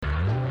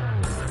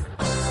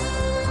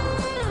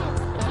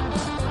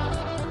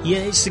Yeah,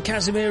 it's the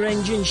Casimir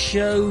Engine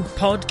Show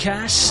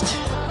Podcast.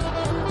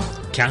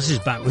 Kaz is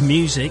back with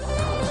music.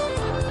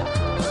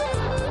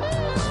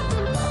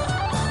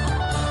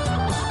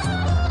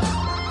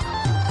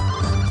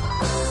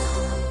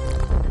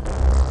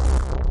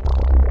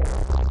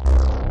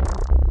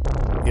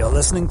 You're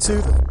listening to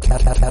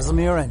the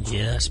Casimir Engine.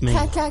 Yeah, that's me.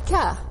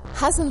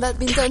 Hasn't that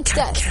been done to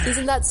death?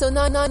 Isn't that so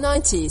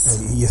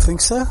 90s? You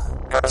think so?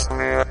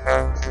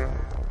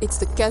 It's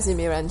the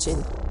Casimir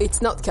Engine. It's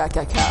not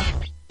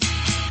KKK.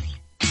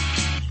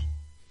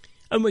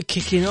 And we're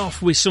kicking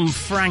off with some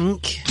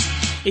Frank.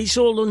 It's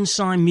all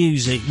unsigned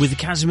music with the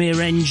Casimir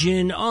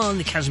Engine on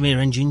the Casimir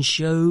Engine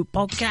Show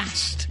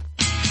Podcast.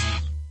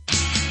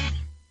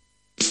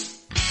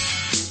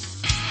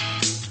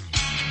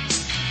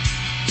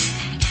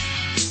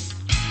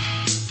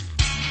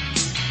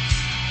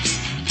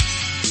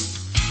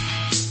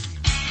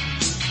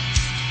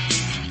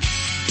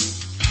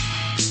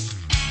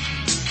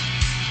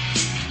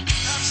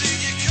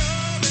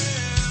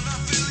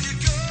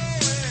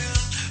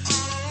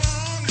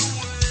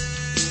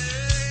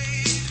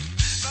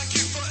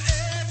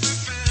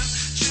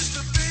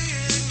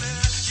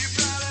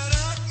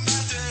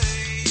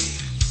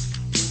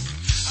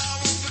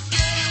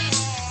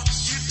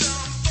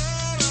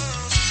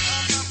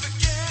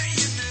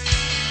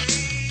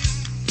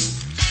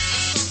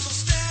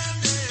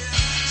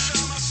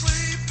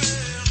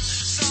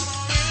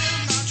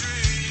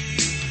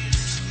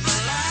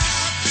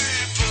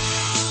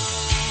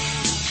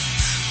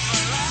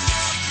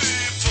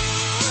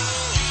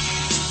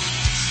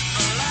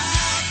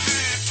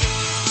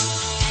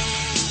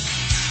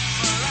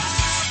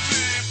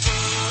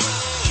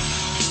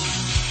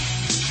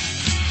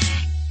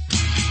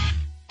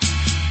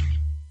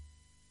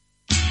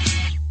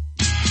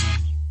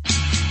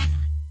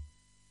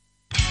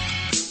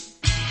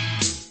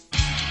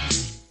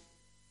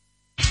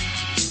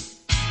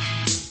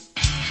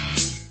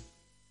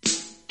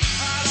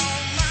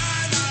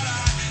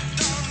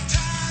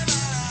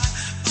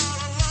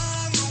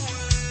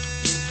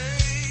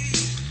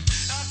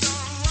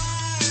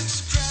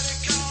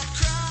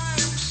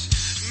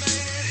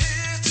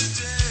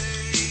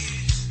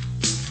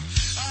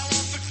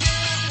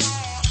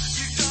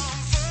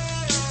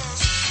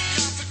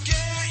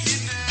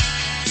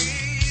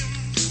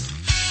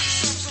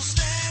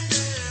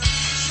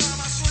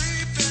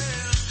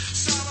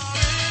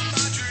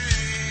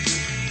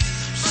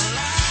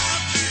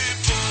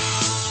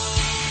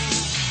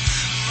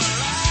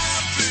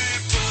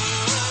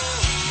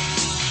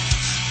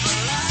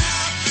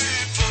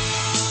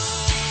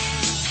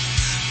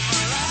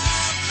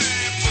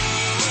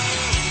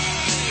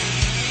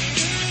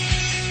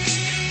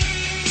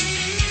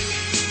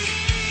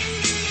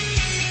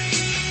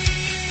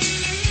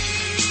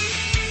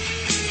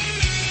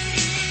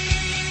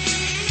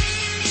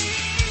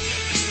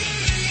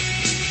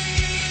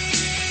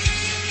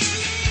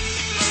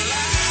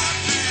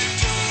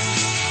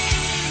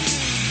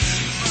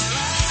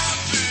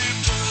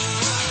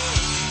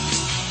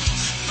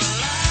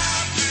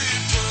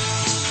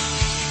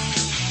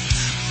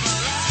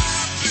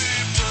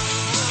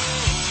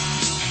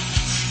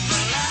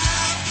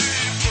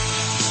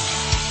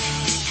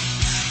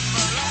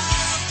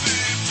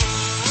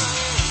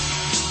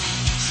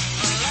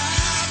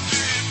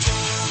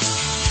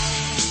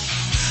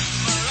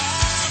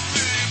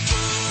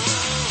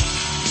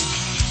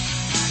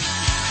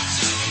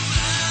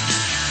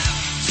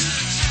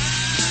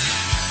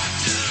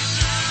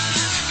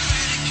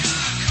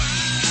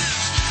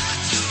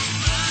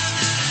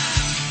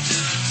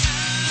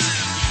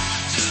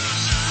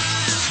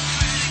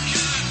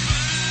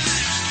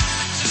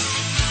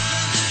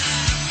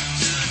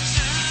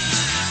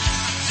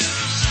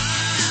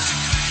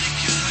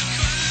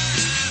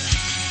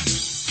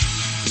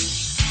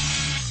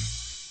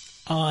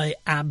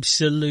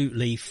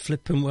 Absolutely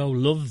flippin' well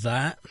love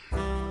that.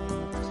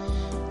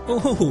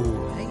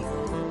 Oh,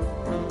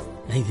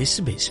 hey, this is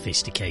a bit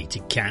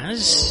sophisticated,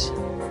 Kaz.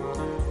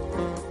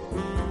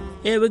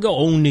 Yeah, we've got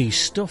all new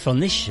stuff on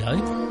this show.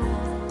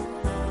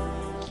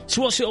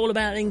 So what's it all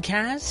about then,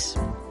 Kaz?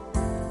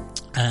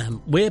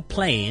 We're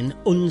playing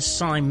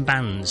unsigned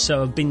bands.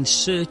 So I've been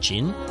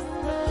searching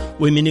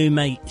with my new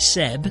mate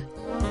Seb.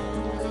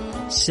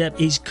 Seb,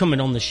 he's coming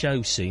on the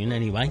show soon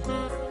anyway.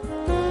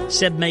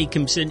 Seb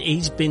Makehamson,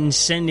 he's been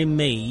sending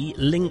me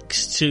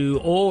links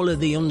to all of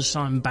the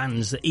unsigned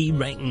bands that he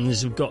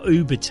reckons have got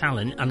uber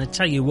talent, and I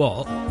tell you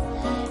what,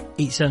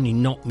 it's only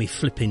knocked me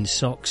flipping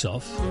socks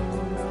off.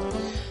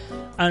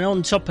 And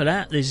on top of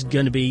that, there's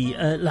going to be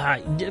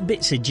like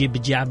bits of jibber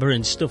jabber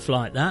and stuff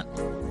like that,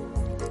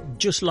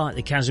 just like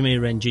the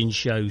Casimir Engine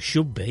Show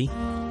should be.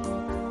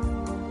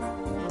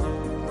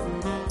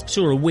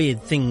 Saw a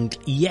weird thing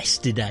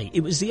yesterday. It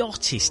was the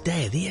hottest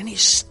day of the year, and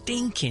it's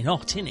stinking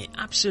hot, isn't it?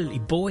 Absolutely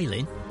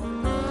boiling.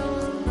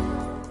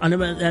 And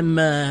about them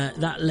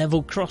that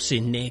level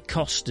crossing near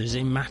Costa's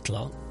in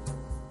Matlock.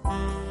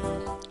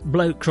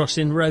 Bloke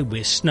crossing the road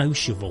with a snow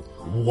shovel.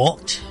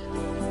 What?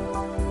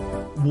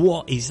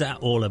 What is that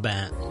all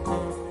about?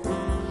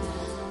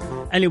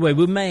 Anyway,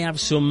 we may have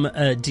some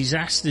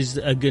disasters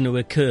that are going to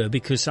occur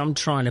because I'm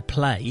trying to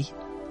play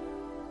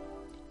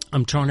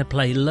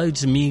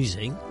loads of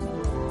music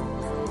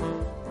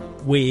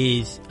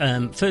with,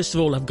 first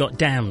of all, I've got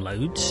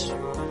downloads,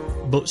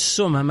 but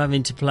some I'm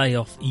having to play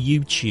off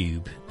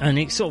YouTube, and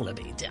it's all a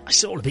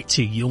bit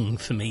too young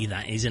for me,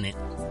 that, isn't it?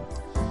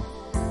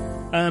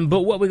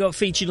 But what we got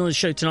featured on the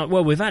show tonight,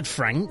 well, we've had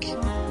Frank,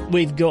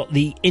 we've got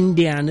the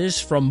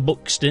Indieannas from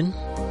Buxton,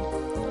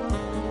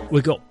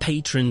 we've got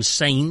Paytron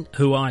Saint,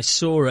 who I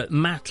saw at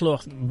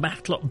Matlock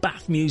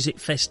Bath Music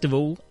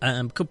Festival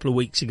a couple of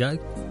weeks ago.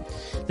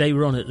 They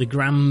were on at the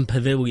Grand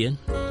Pavilion.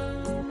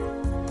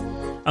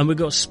 And we've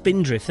got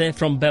Spindrift, they're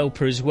from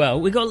Belper as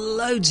well. We've got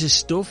loads of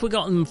stuff. We've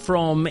got them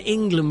from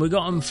England, we've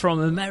got them from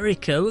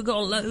America. We've got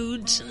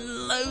loads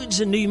and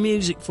loads of new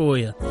music for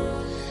you.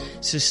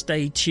 So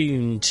stay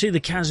tuned to the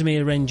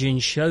Casimir Engine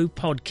Show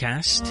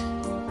Podcast.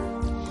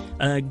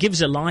 Give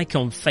us a like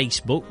on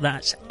Facebook,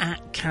 that's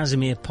at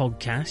Casimir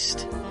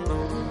Podcast.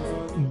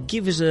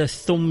 Give us a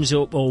thumbs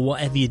up or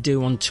whatever you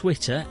do on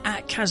Twitter,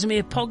 at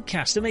Casimir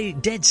Podcast. I mean,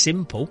 dead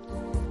simple.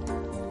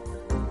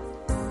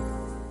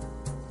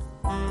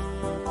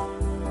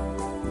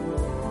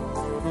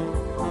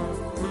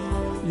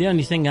 The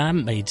only thing I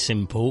haven't made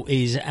simple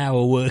is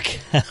our work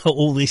out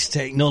all this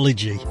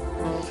technology.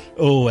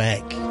 Oh,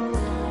 heck.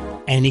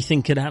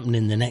 Anything could happen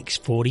in the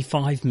next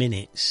 45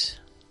 minutes.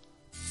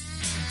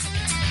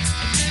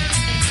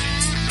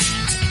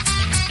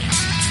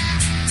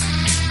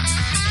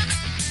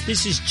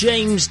 This is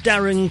James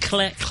Darren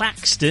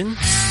Claxton.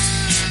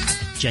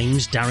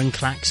 James Darren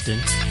Claxton.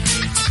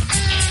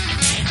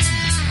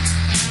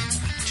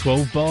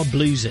 12-bar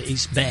blues at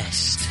its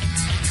best.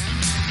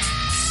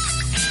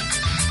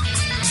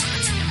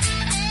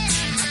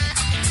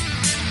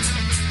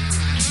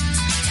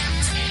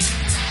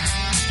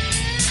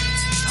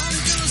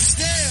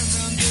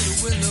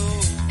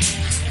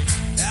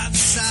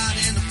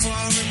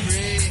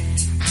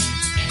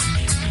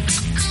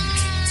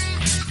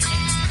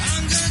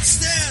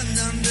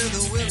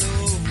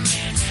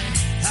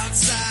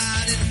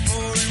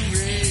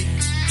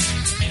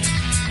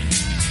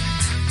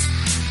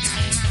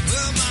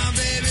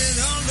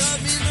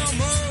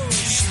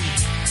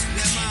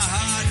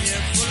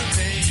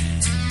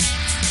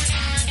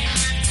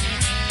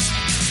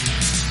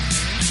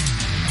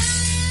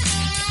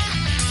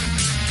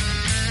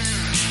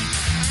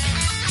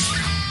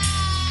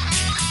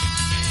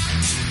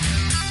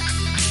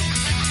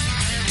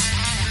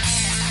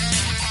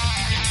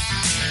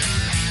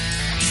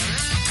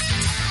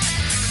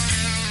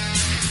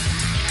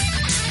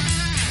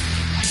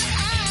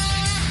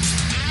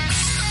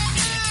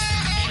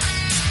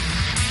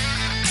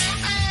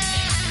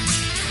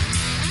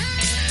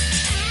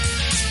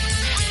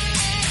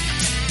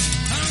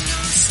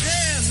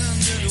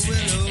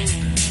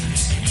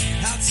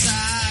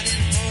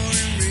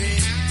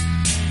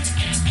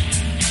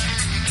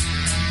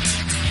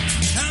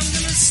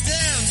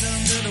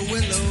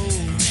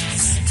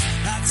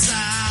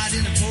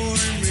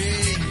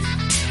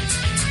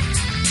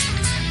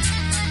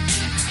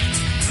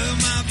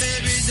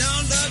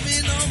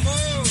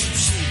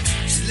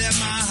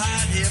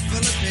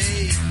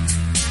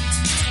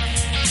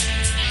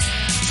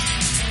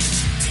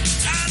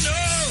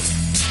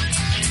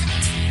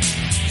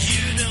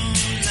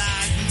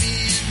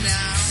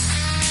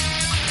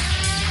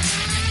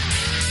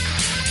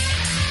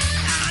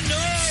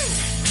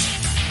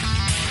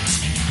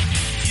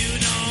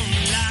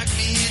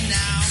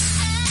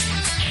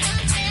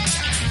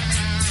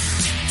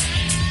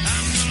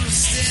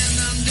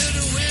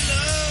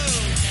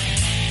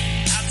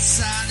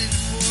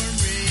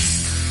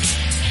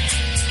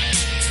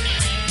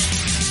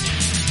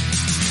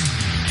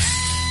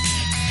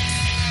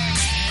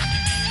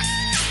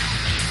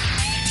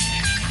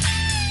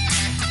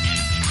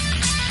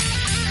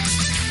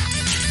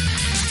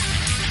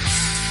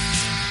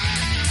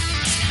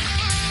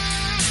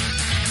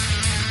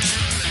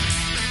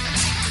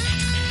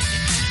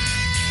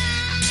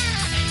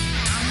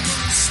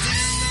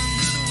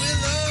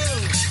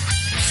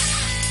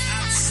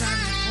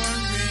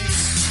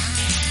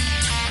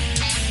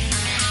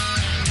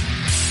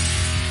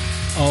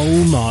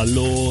 Oh my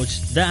lord,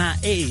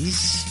 that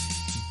is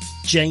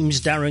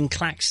James Darren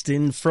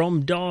Claxton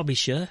from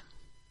Derbyshire.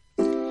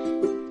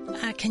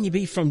 How can you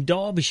be from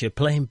Derbyshire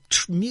playing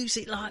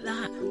music like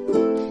that?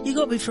 You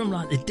got to be from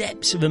like the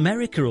depths of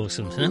America or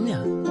something, haven't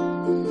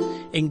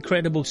you?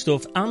 Incredible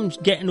stuff. I'm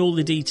getting all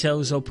the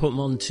details. I'll put them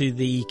onto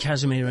the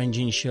Casimir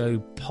Engine Show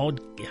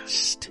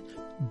Podcast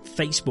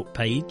Facebook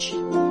page.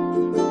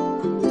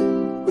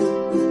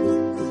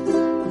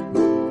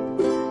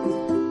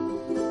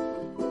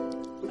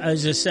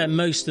 As I said,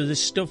 most of the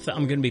stuff that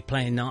I'm going to be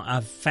playing now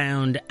I've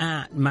found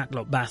at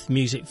Matlock Bath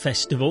Music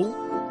Festival.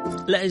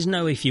 Let us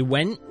know if you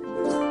went.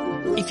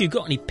 If you've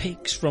got any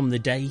pics from the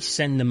day,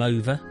 send them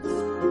over.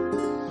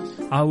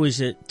 I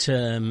was at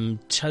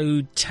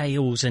Toad,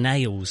 Tails and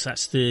Ales.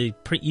 That's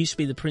used to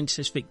be the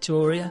Princess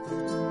Victoria.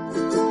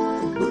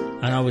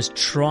 And I was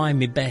trying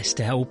my best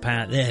to help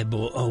out there,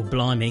 but oh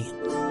blimey,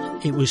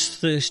 it was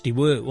thirsty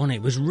work, wasn't it?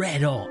 It was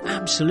red hot,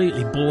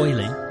 absolutely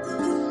boiling.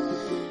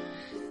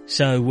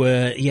 So,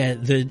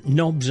 the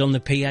knobs on the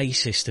PA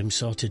system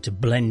started to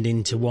blend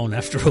into one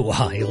after a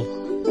while.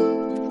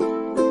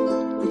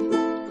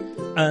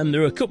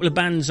 There were a couple of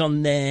bands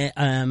on there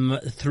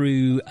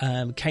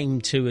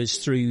came to us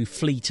through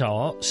Fleet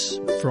Arts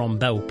from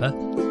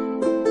Belper.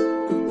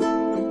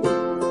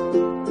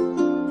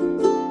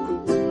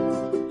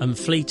 And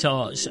Fleet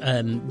Arts,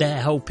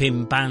 they're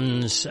helping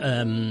bands,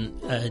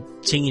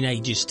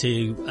 teenagers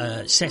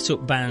to set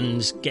up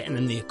bands, getting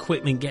them the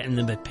equipment, getting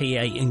them a PA,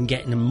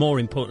 and more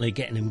importantly,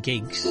 getting them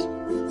gigs.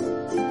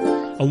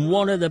 And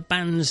one of the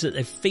bands that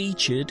they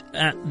featured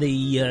at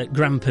the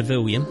Grand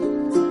Pavilion,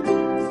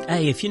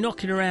 hey, if you're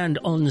knocking around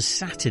on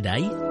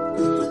Saturday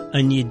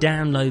and you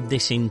download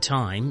this in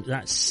time,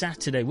 that's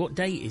Saturday. What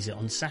date is it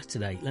on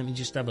Saturday? Let me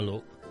just have a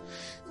look.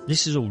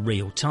 This is all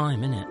real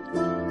time, isn't it?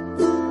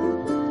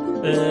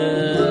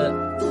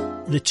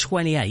 The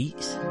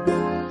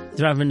 28th,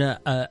 they're having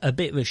a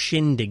bit of a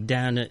shindig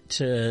down at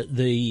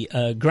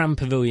the Grand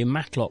Pavilion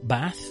Matlock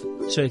Bath.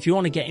 So if you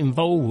want to get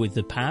involved with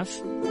the PAV,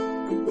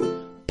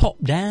 pop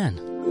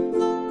down.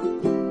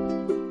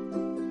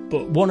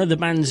 But one of the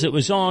bands that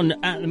was on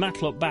at the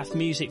Matlock Bath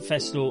Music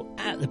Festival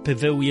at the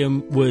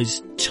Pavilion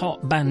was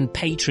top band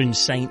Paytron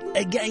Saint,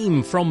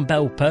 again from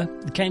Belper.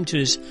 They came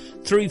to us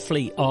through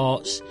Fleet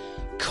Arts.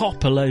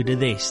 Cop a load of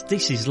this.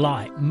 This is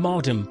like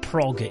modern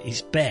prog at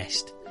its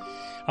best.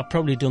 I've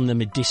probably done them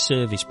a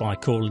disservice by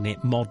calling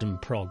it modern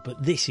prog,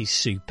 but this is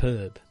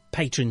superb.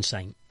 Paytron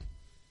Saint.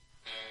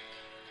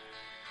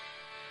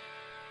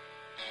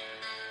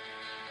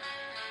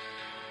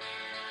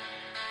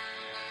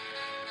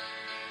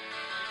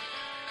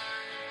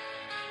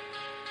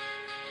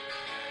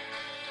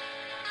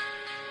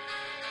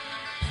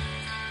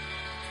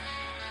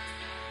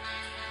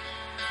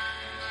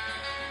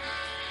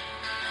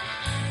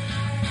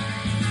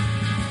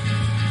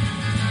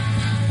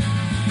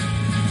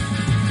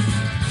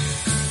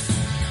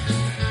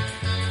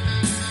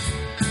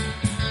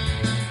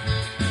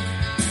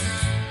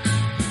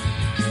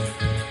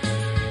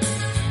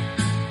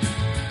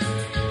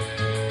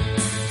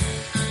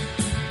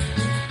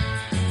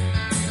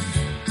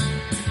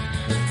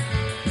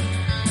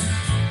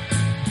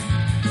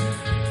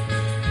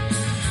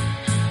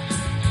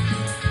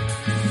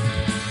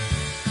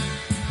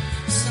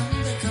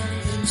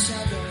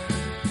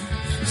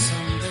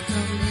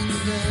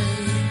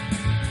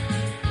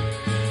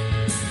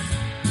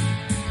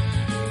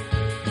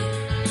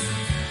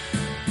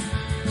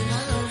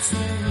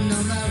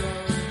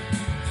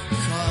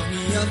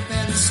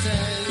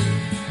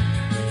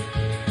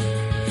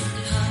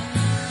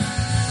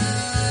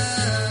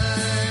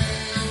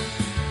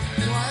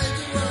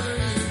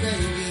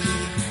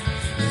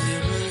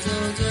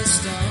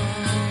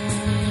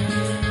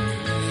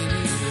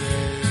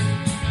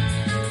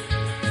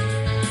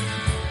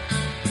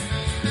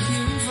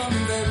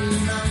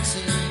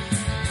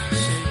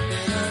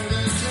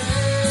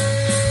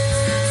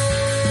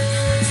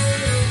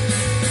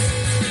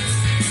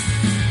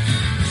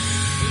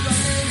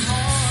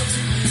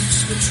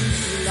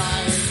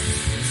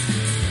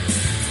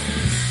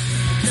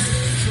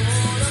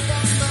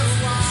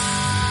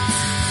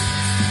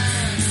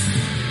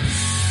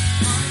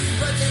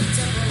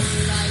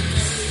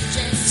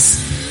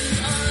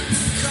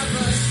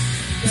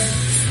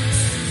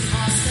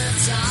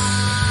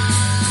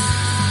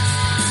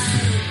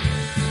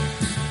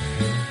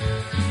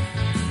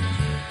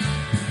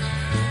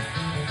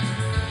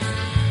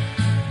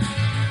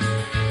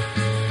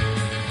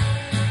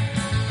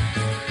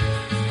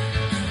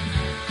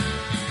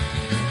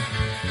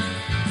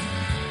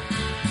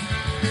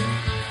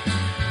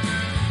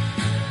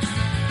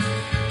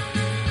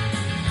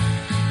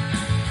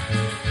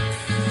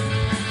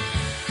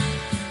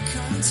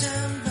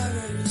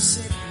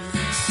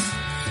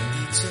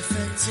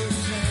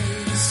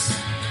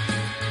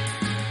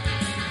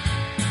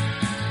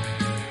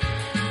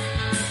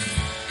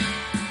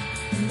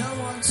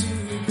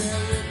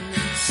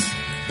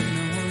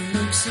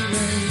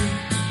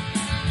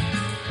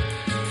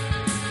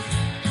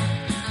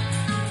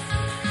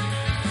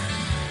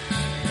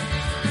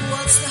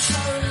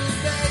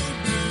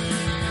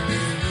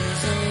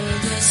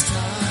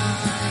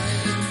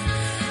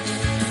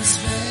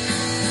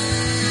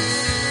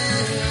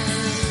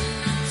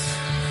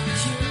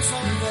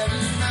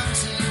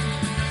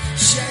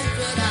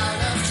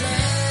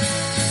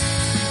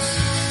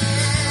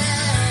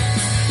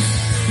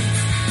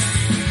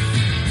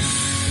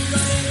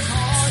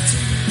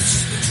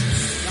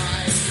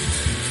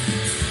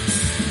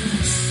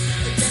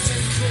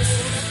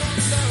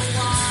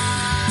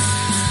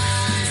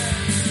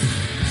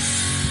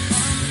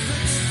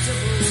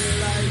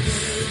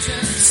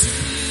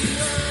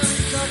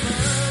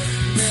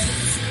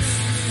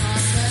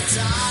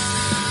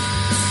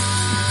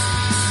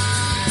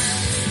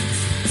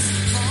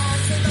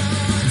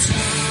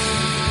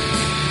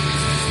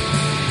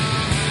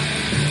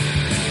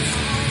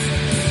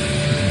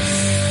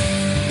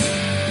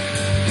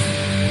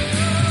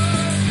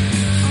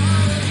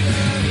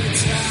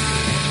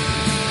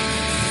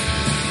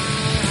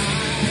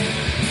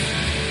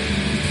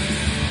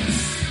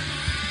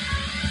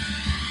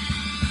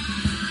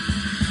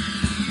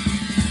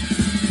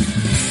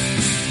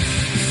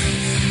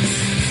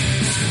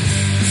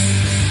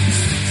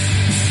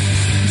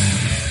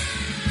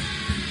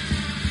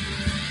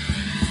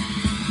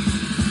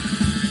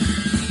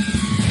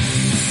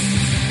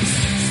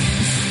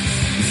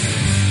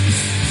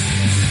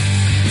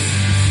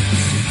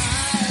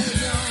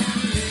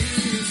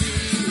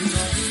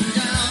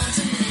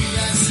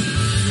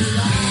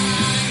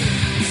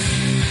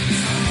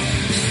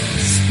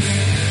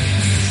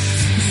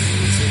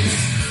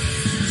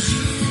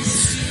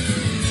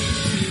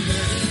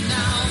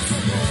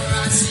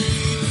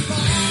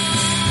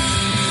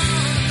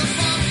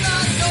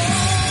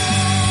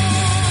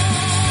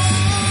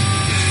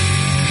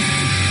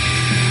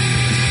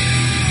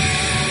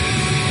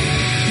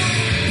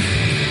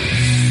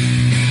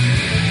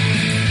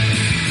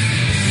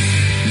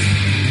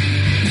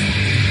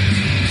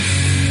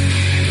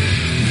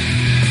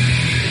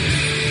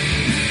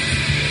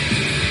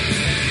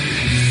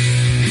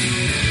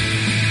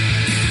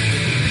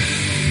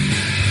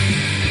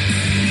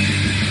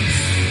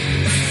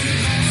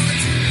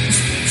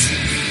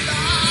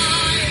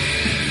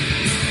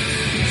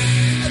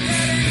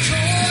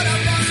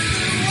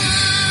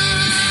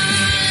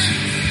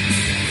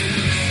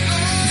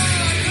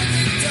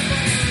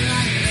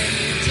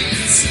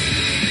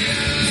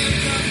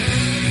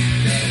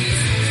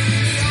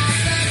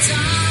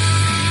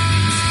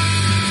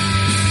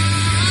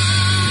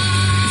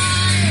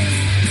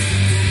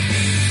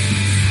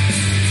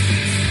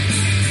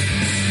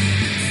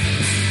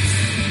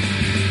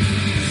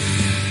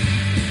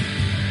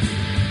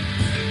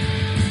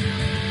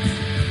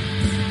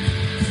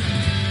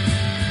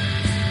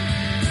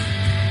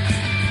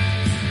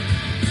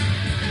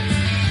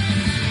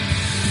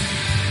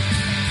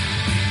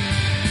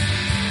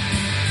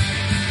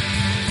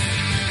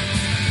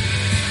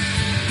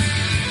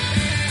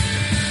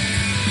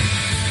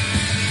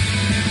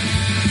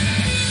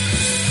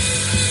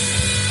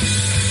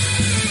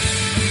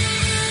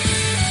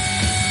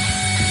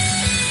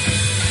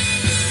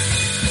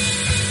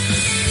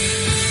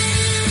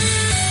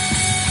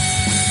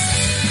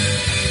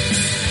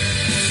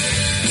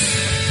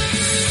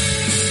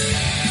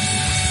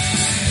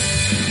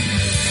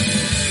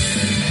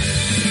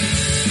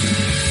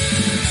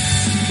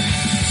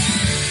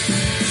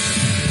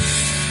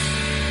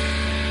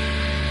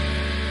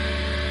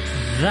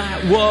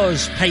 That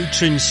was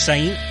Paytron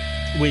Saint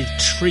with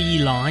Tree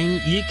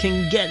Line. You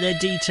can get their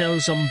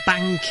details on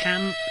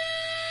Bandcamp.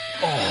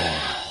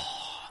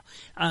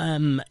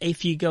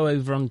 If you go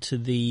over onto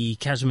the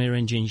Casimir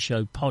Engine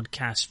Show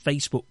Podcast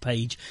Facebook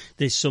page,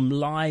 there's some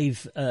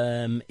live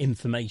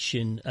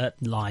information.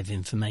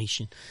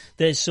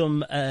 There's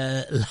some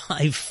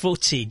live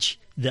footage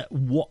that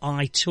what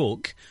I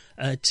took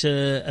at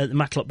the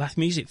Matlock Bath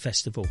Music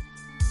Festival.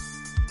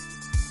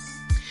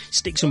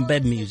 Stick some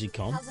bed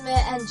music on.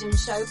 Casimir Engine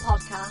Show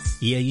Podcast.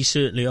 Yeah, you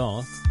certainly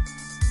are.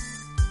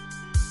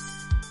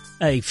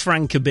 Hey,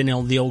 Frank have been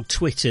on the old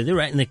Twitter. They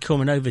reckon they're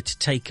coming over to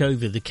take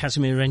over the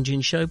Casimir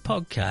Engine Show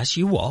Podcast.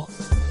 You what?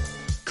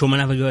 Come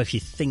and have a go if you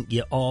think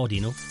you're hard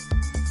enough.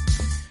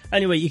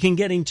 Anyway, you can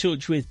get in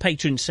touch with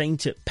Paytron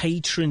Saint at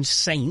Paytron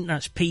Saint.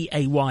 That's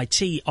Paytron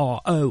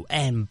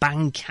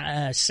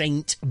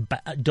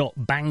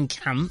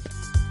Saint.bandcamp.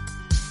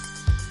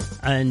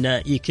 And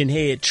you can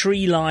hear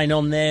Tree Line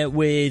on there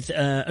with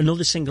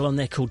another single on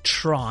there called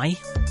Try.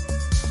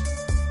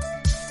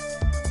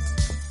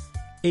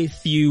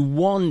 If you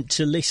want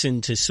to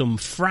listen to some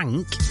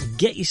Frank,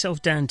 get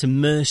yourself down to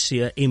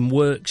Mercia in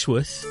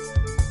Wirksworth.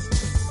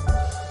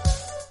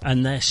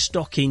 And they're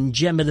stocking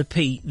Gem of the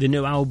Pete, the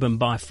new album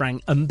by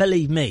Frank. And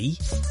believe me,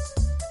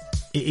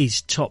 it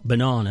is top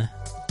banana.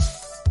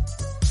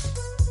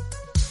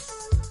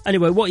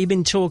 Anyway, what have you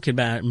been talking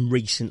about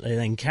recently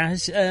then,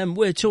 Kaz?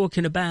 We're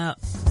talking about...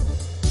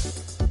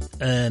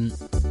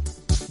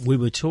 we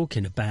were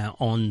talking about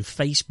on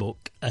Facebook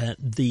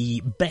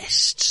the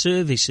best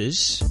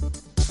services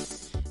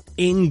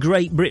in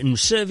Great Britain,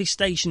 service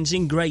stations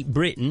in Great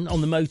Britain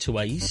on the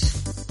motorways.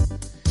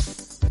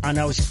 And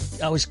I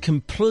was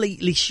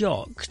completely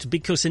shocked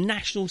because the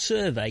national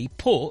survey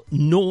put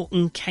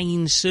Norton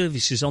Keynes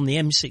services on the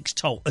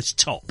M6 as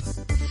top.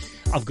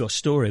 I've got a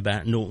story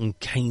about Norton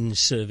Keynes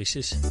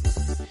services.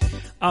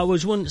 I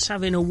was once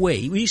having a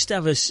wee. We used to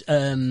have a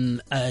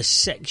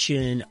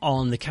section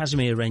on the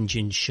Casimir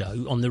Engine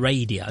Show on the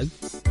radio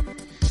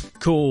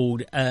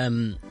called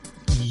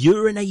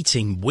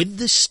Urinating with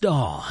the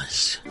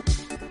Stars.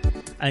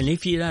 And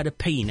if you had a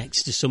pee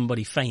next to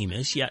somebody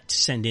famous, you had to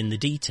send in the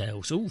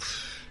details.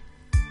 Oof.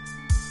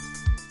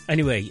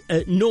 Anyway,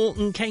 at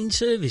Norton Keynes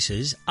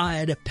Services, I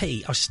had a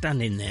pee. I was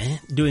standing there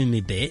doing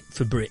my bit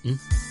for Britain.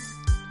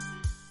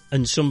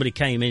 And somebody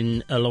came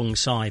in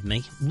alongside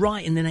me,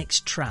 right in the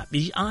next trap.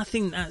 I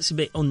think that's a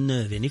bit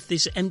unnerving. If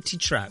there's empty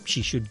traps,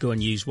 you should go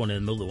and use one of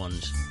them other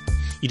ones.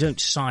 You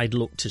don't side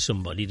look to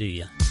somebody, do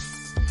you?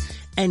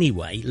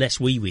 Anyway, less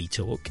wee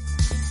talk.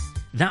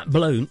 That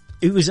bloke,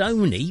 it was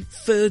only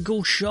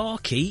Fergal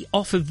Sharkey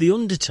off of the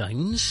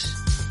Undertones.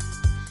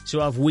 So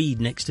I've weed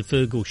next to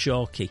Fergal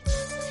Sharkey.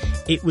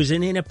 It was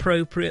an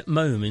inappropriate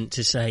moment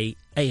to say,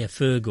 hey,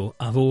 Fergal,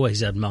 I've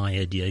always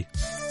admired you.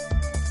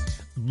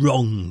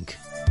 Wrong.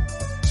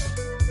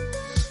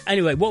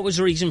 Anyway, what was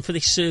the reason for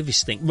this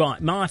service thing? Right,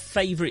 my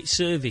favourite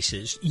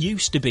services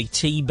used to be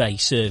T-Bay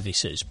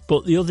services,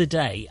 but the other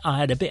day I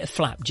had a bit of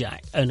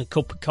flapjack and a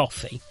cup of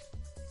coffee,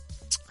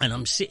 and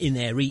I'm sitting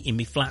there eating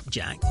my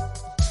flapjack,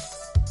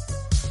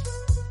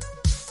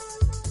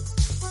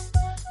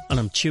 and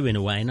I'm chewing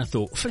away, and I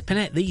thought, flipping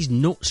heck, these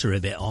nuts are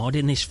a bit hard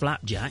in this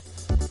flapjack.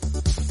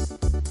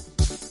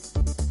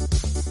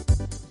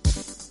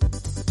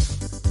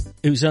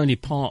 It was only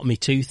part of my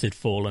tooth had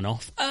fallen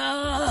off.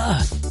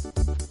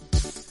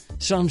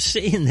 So I'm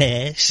sitting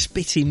there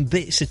spitting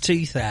bits of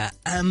tooth out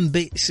and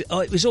bits... Oh,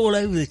 it was all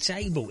over the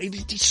table. It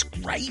was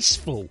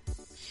disgraceful.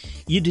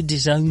 You'd have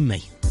disowned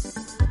me.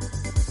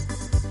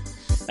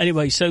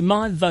 Anyway, so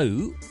my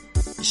vote,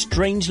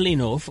 strangely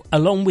enough,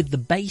 along with the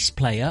bass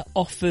player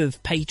off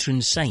of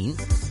Paytron Saint,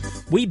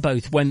 we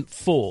both went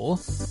for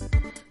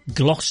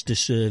Gloucester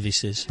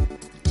services.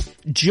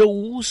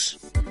 Jules,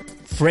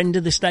 friend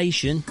of the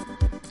station,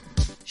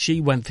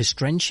 she went for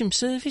Strensham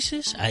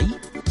services, eh?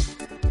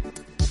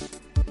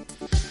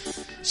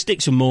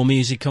 Stick some more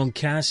music on,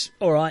 Kaz.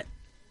 All right.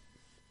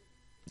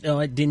 Oh,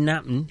 it didn't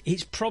happen.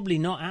 It's probably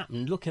not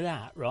happened. Look at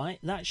that, right?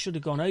 That should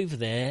have gone over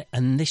there,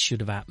 and this should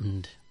have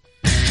happened.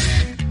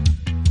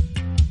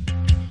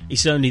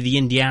 It's only the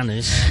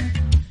Indieannas.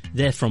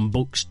 They're from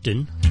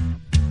Buxton.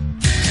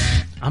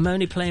 I'm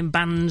only playing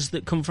bands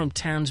that come from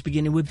towns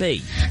beginning with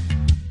B.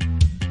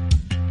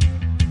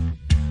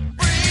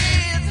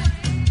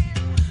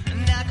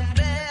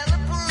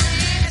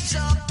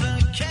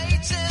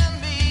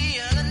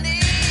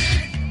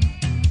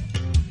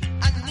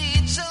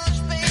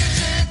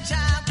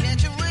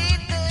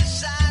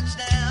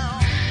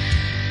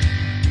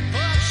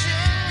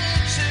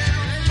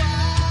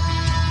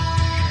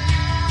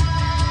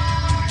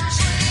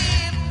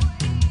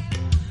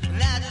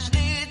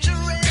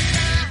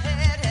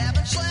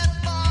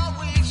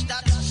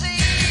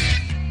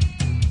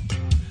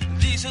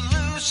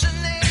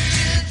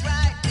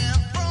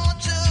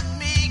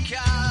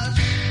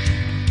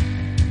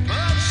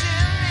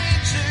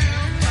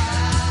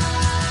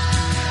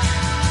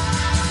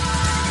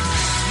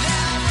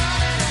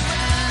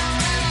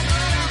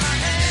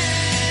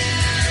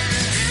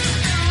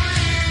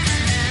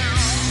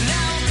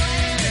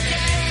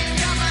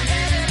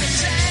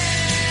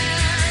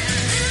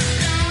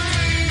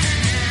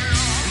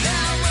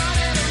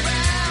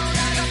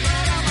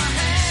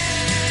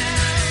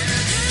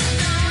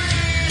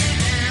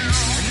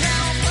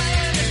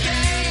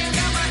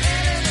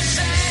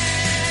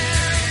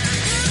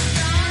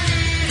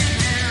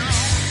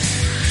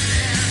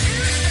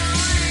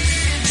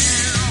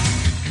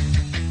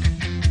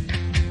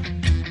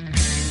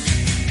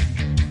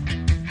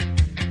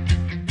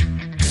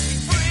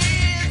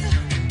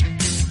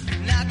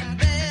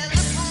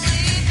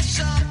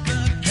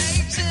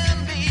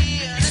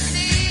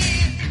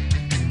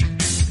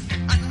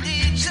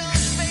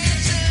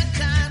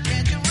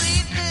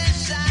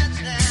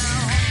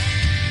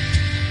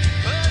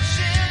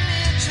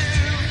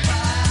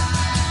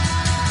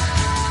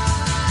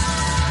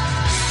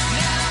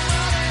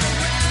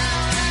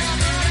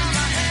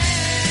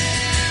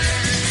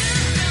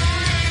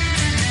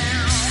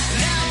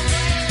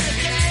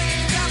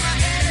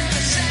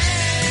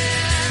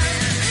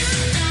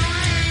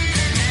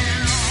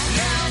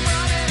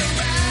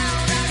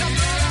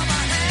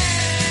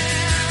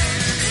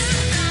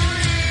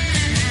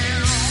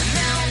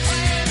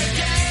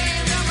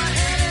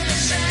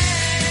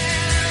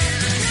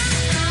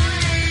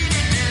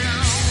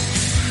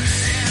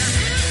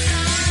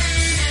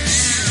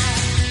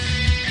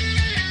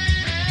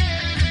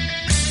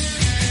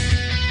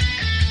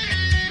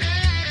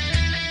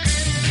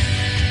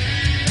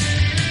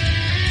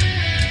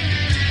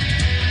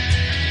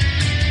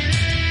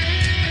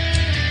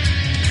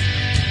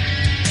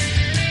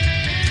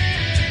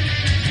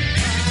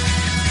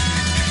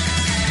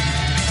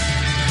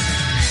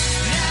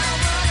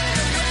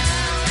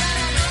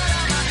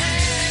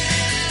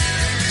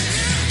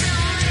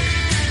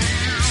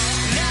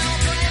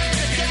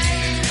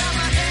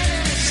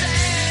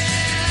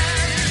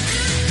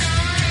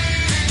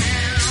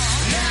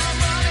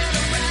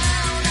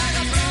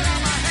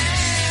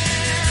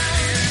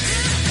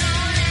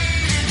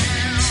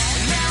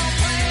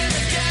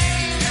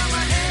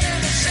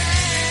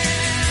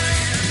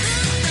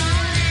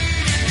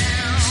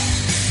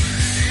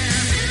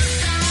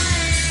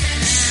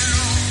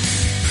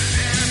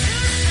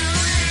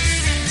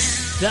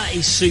 That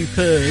is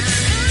superb.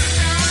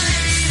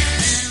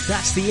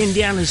 That's the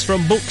Indieannas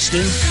from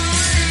Buxton.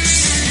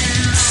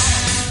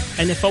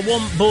 And if I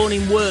want Born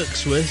in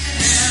Wirksworth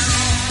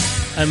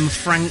and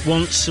Frank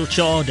wants such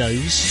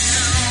ardos,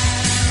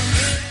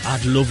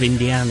 I'd love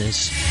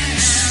Indieannas.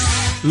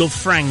 Love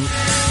Frank.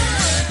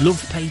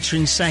 Love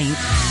Paytron Saint.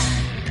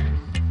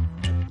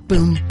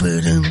 Boom,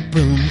 boom,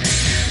 boom.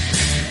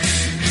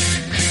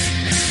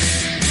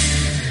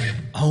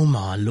 Oh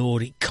my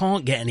lord, it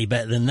can't get any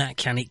better than that,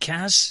 can it,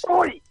 Kaz?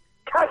 Oi,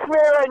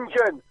 Casimir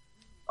Engine!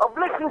 I've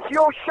listened to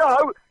your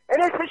show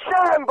and it's a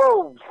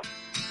shambles!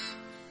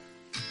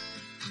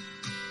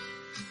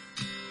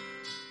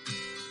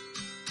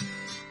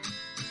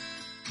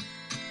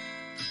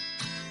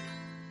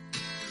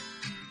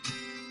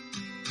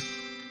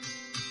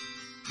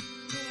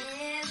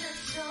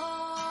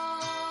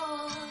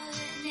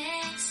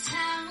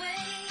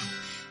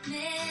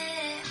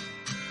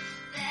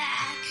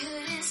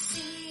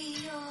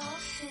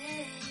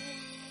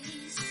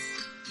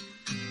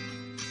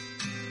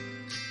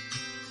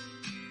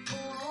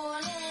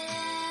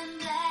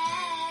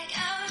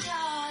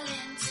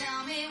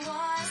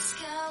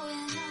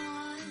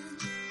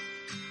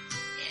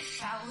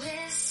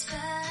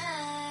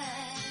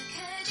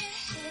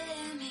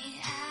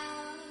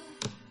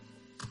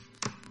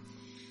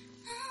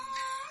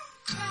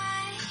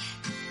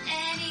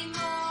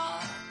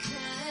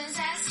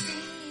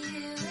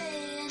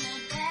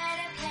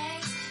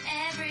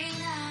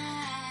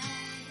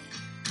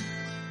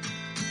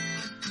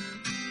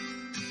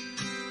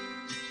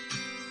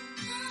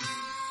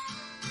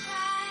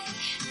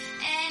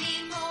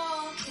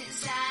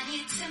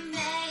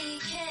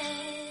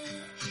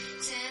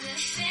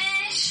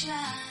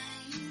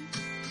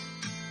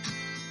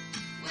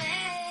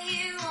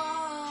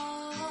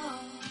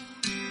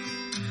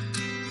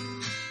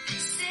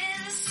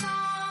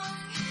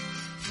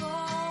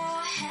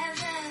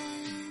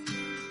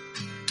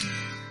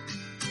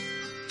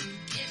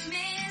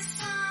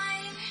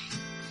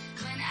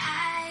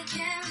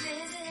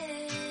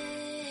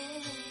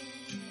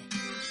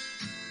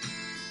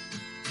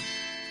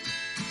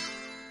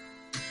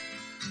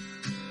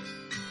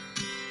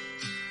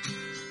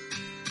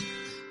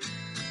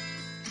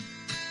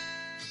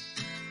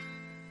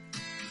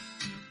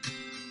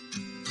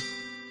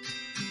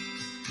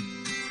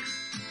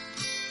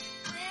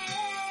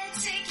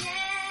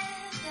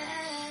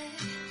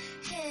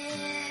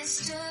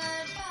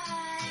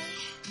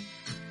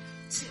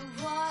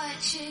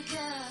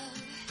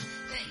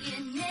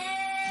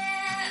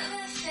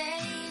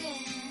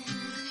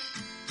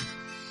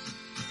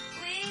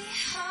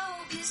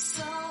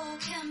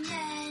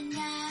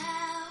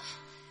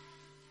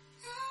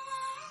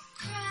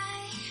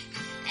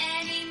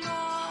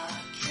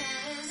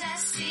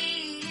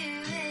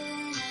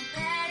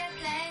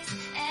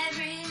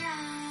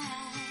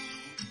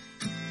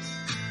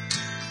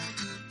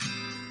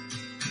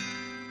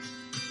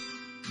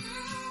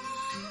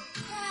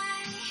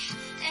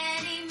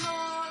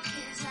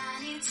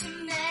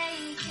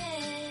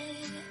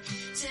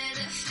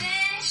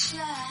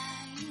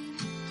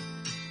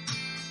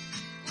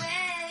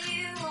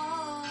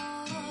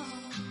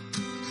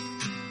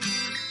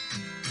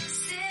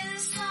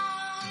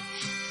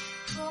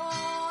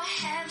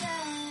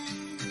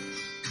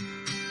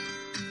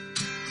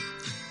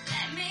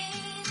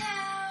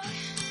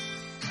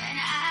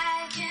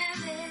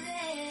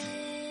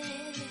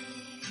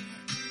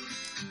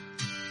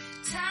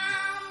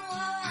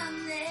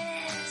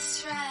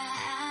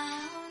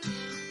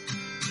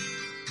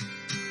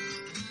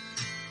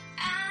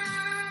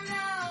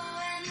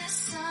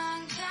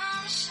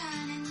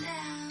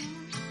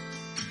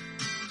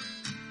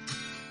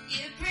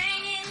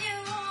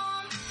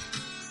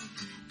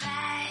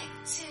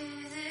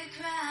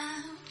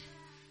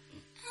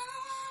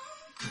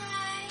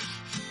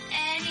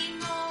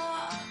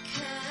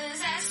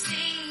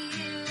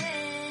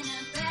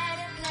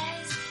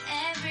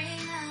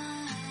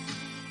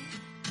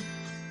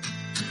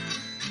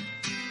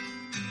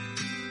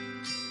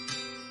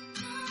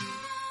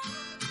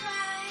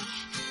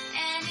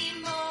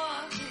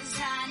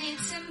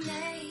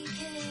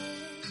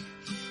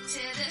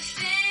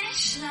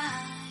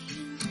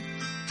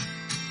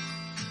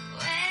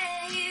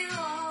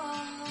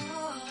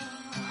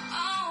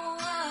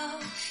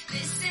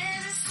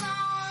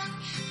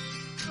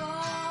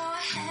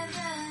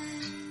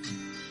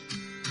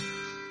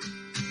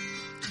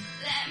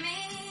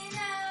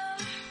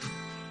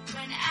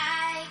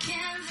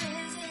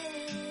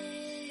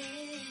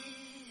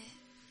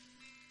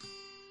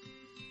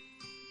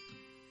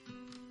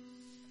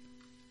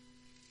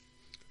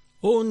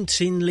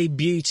 Hauntingly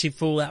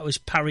beautiful. That was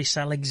Paris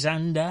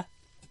Alexander.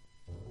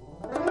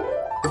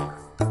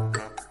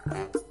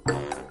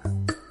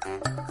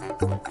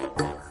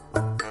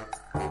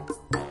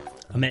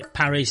 I met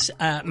Paris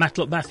at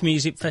Matlock Bath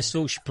Music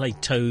Festival. She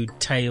played Toad,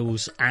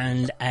 Tails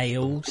and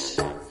Ales.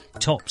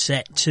 Top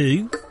set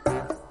too.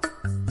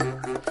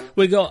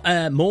 We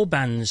got more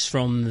bands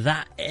from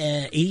that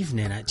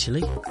evening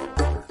actually.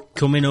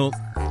 Coming up,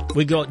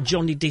 we got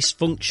Johnny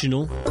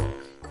Dysfunctional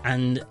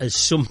And as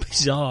some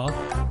bizarre,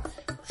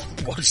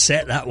 what a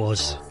set that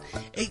was.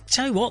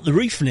 Tell you what, the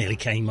roof nearly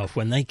came off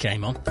when they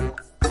came on.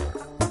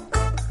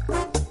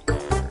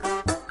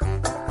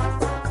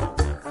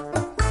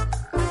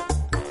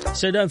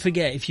 So don't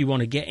forget, if you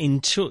want to get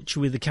in touch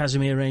with the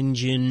Casimir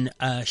Engine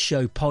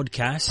Show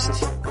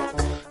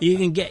Podcast, you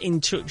can get in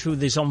touch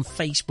with us on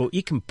Facebook.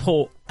 You can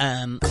put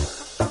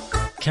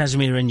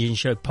Casimir Engine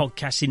Show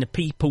Podcast in the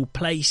People,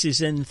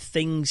 Places and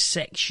Things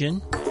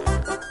section.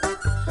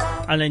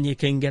 And then you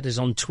can get us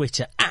on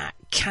Twitter at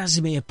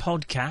Casimir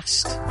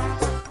Podcast.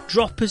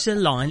 Drop us a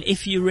line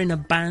if you're in a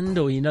band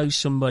or you know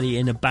somebody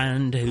in a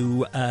band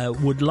who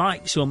would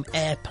like some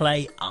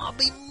airplay. I'll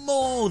be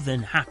more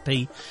than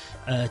happy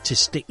to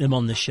stick them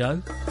on the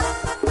show.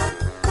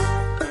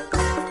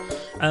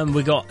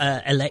 We've got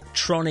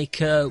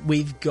electronica,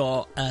 we've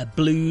got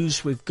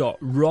blues, we've got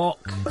rock.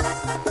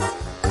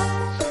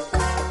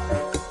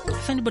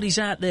 If anybody's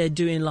out there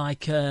doing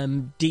like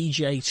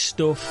DJ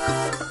stuff,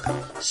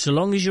 so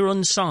long as you're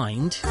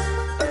unsigned,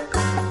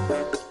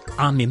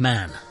 I'm your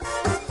man.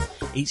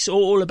 It's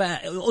all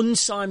about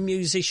unsigned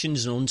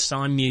musicians and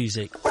unsigned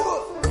music.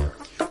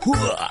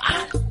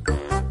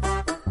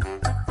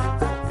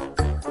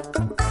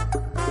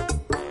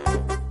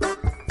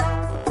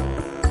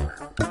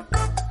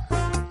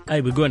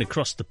 Hey, we're going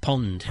across the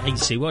pond. Hey,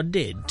 see what I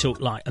did? Talk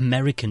like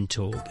American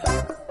talk.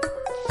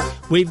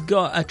 We've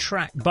got a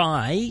track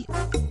by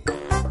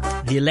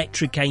the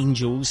Electric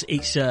Angels.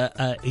 It's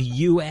a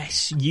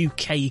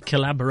US-UK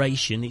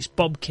collaboration. It's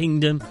Bob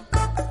Kingdom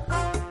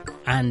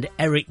and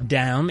Eric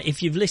Down.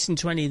 If you've listened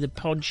to any of the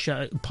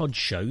podcasts,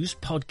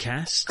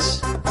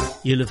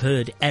 you'll have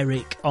heard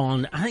Eric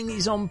on, I think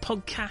he's on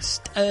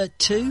podcast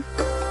 2.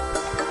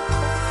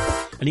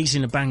 And he's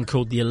in a band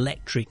called the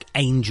Electric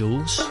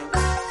Angels.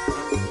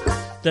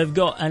 They've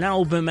got an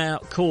album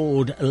out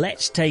called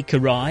Let's Take a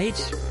Ride.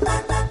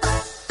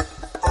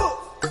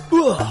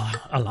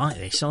 I like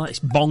this. I like this.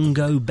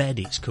 Bongo Bed,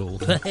 it's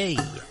called. Hey.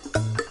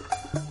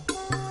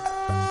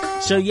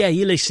 So, yeah,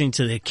 you're listening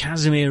to the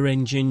Casimir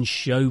Engine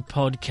Show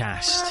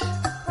Podcast.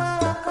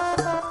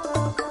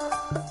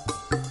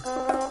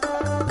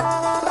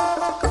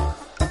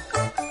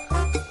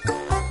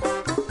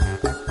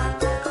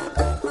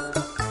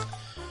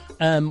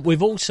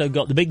 We've also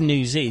got, the big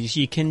news is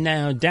you can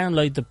now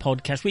download the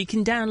podcast. We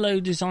can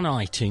download us on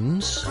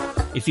iTunes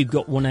if you've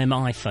got one of them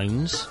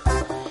iPhones.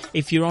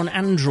 If you're on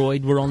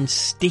Android, we're on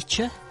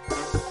Stitcher.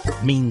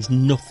 Means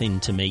nothing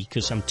to me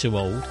because I'm too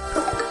old.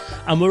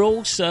 And we're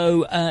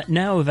also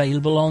now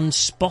available on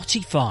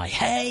Spotify.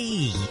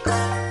 Hey!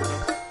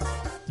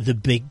 The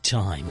big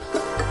time.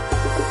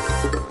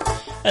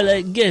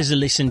 Give us a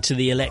listen to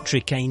the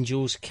Electric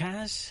Angels,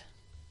 Kaz.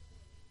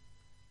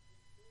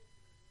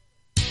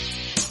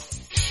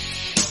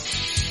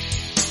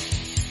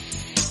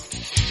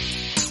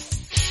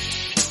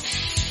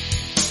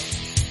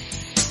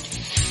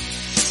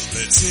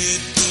 Let's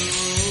hit the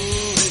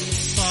road and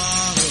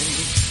follow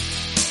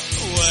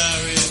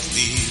where it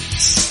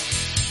leads.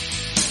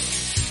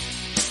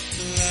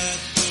 Let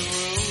the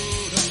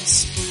road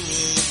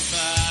unspool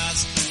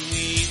fast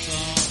beneath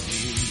our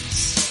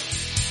wheels.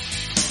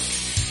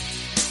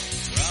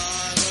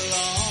 Drive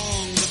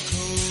along the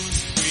coast,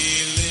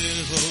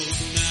 relive old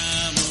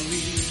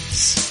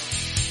memories.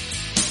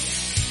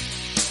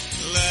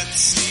 Let's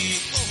see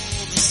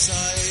all the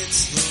sights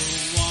the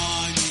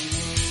winding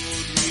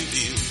road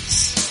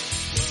reveals.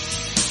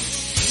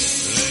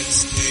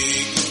 Let's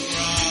take a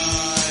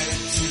ride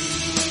to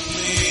the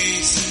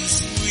places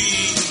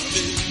we've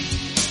been.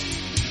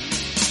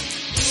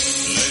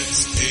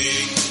 Let's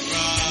take a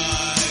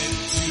ride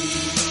to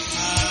the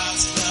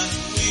past that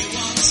we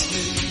once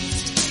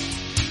lived.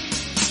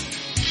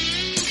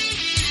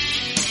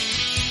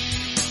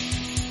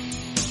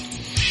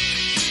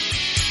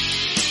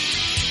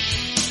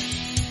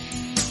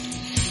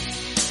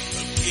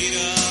 A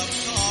beat-up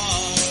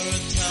car, a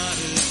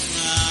tattered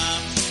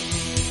map of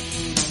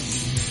road.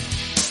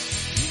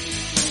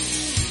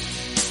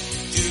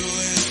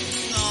 Doing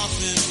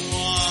nothing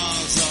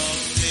was our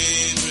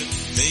favorite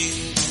thing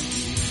to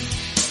do.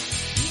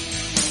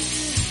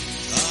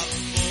 Top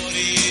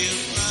 40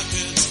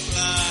 records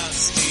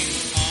blasting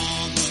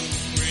on the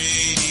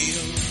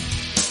radio.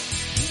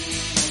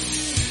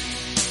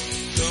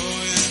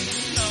 Going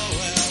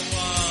nowhere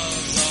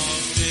was our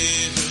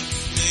favorite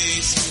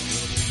place to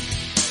go.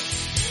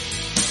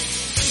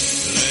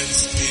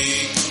 Let's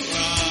take a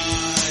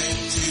ride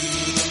to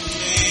the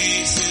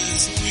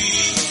places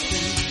we've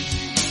been.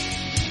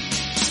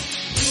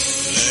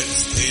 Let's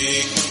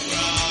take a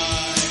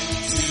ride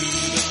to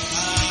the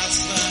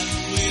past that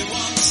we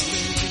once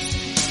lived.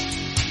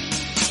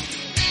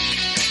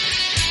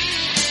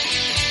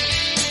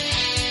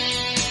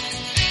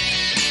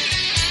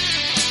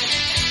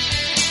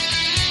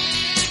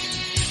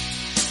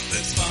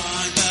 Let's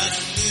find that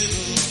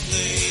little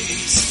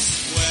place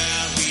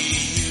where we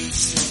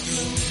used to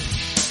go.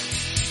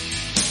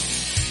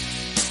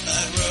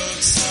 That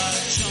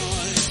roadside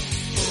joint,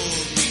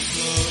 hold me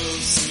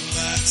close and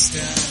let's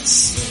dance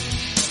slow.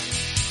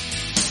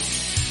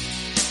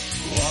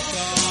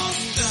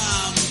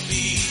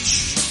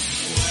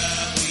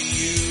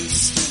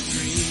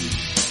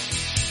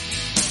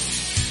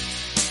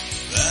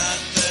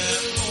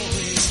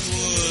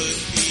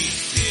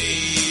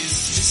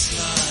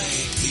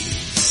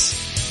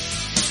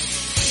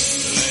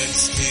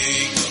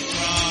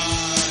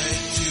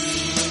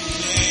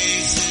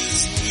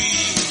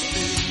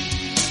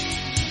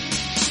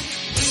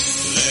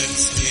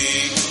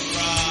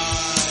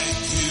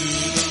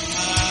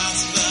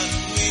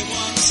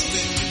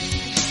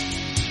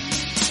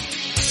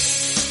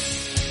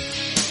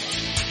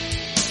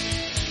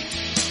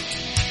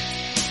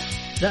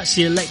 That's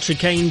the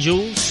Electric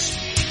Angels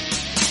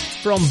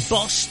from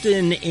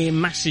Boston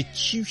in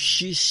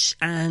Massachusetts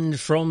and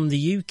from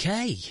the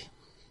UK.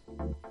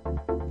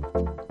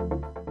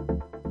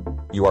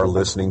 You are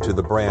listening to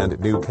the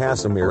brand new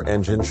Casimir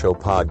Engine Show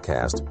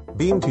Podcast,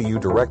 beamed to you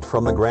direct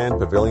from the Grand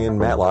Pavilion,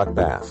 Matlock,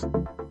 Bath.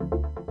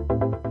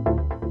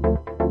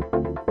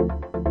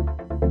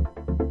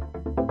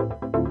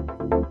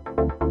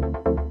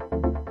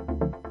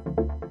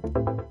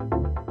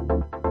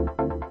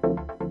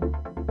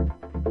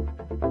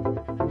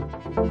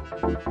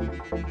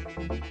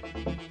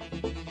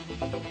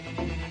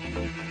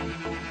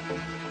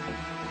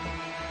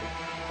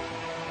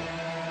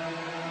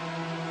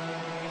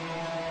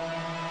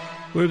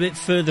 We're a bit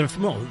further,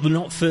 well, we're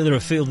not further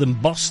afield than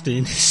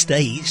Boston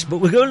States, but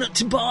we're going up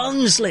to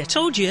Barnsley. I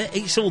told you,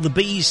 it's all the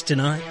bees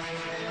tonight.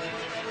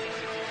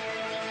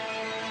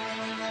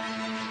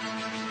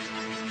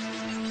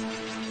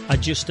 I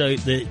just hope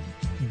that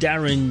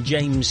Darren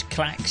James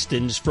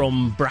Claxton's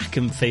from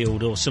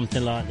Brackenfield or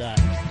something like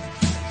that.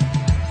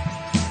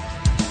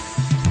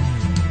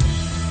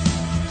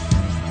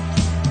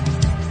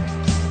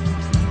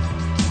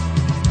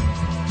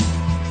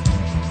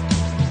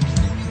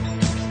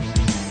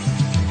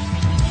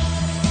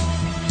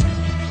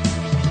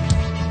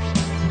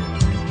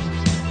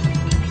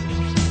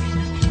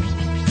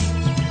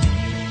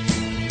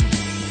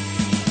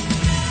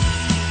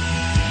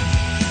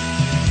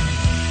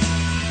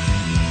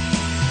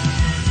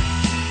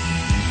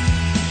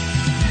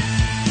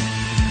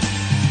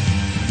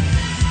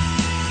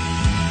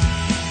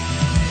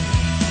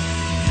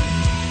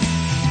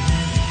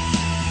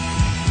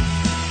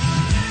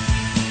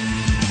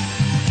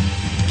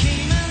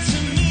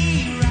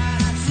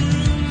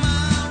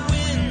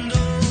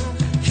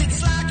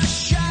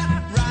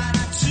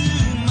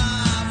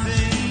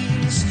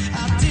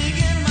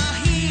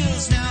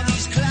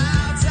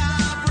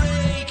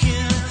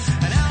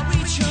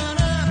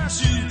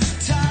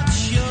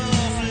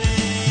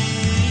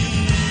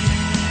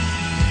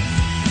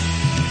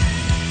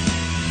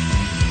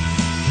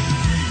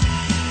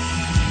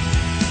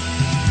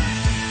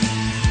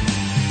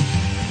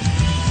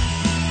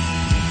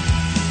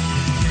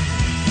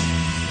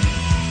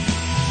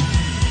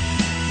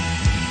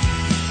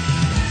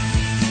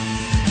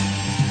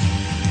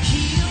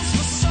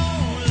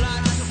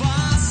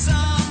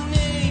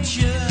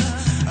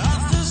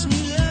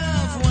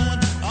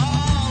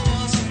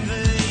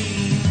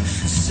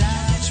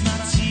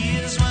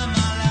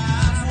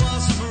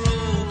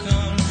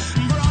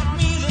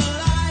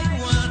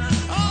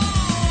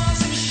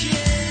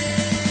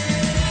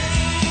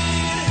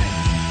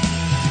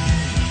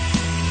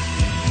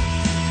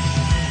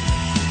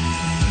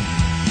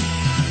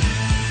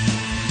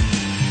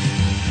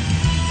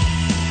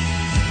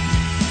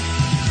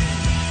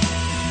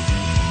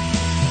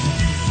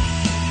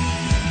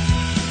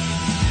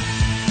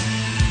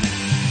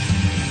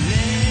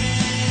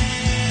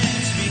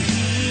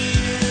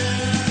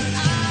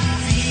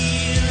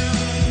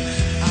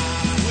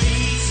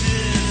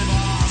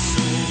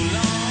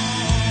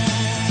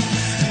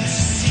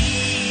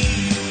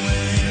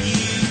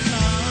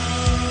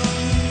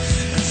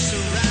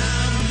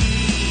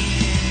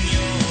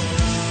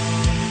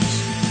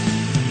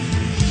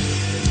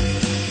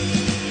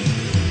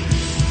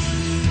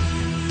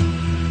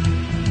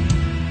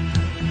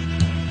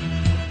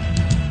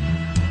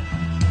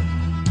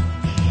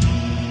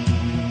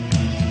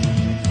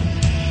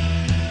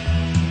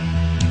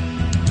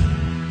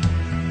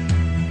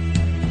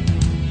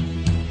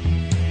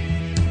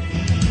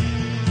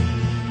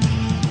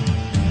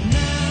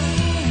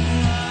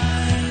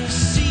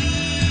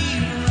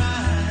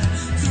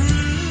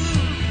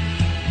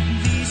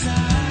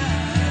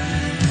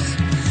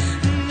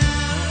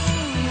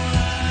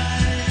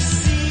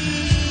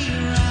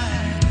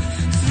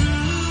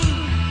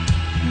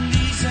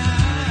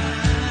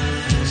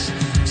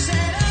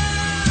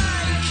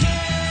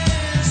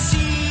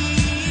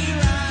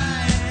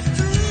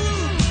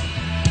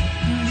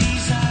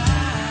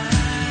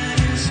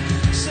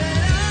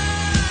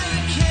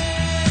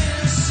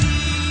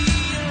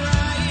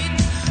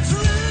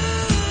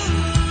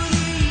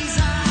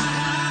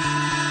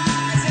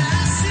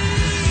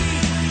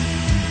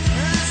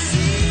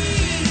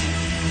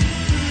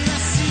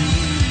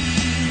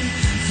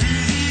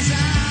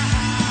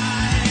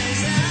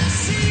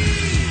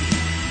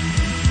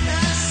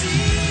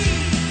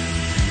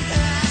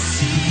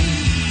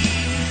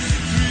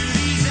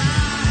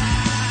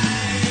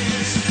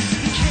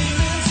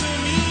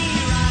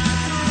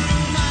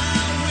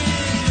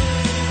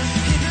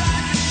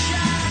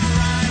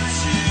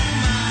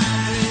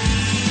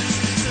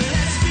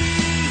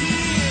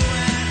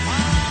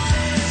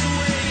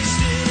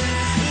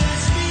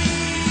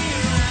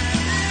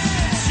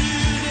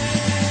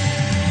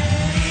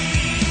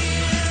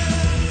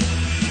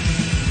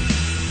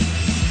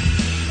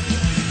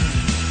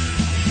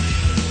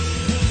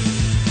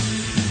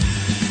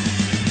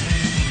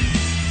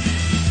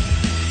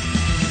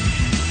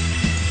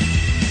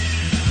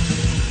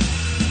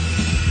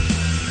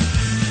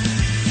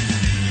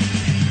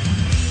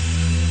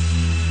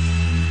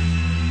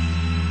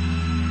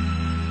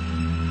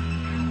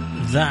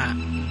 That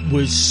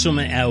was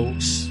something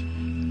else.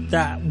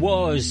 That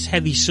was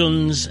Heavy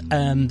Suns.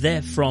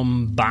 They're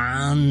from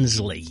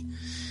Barnsley.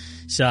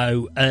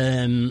 So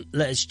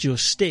let's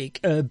just stick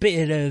a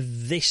bit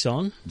of this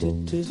on.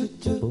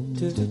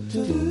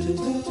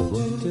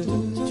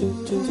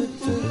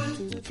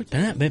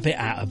 I'm a bit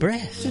out of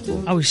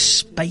breath. I was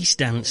space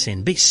dancing,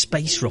 a bit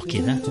space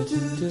rocky there.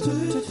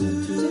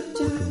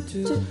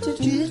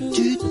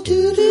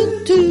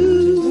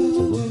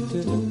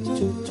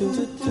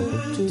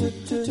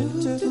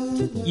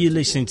 You're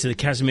listening to the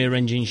Casimir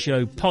Engine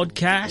Show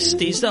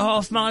podcast. It's the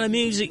Half Mile of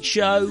Music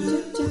Show.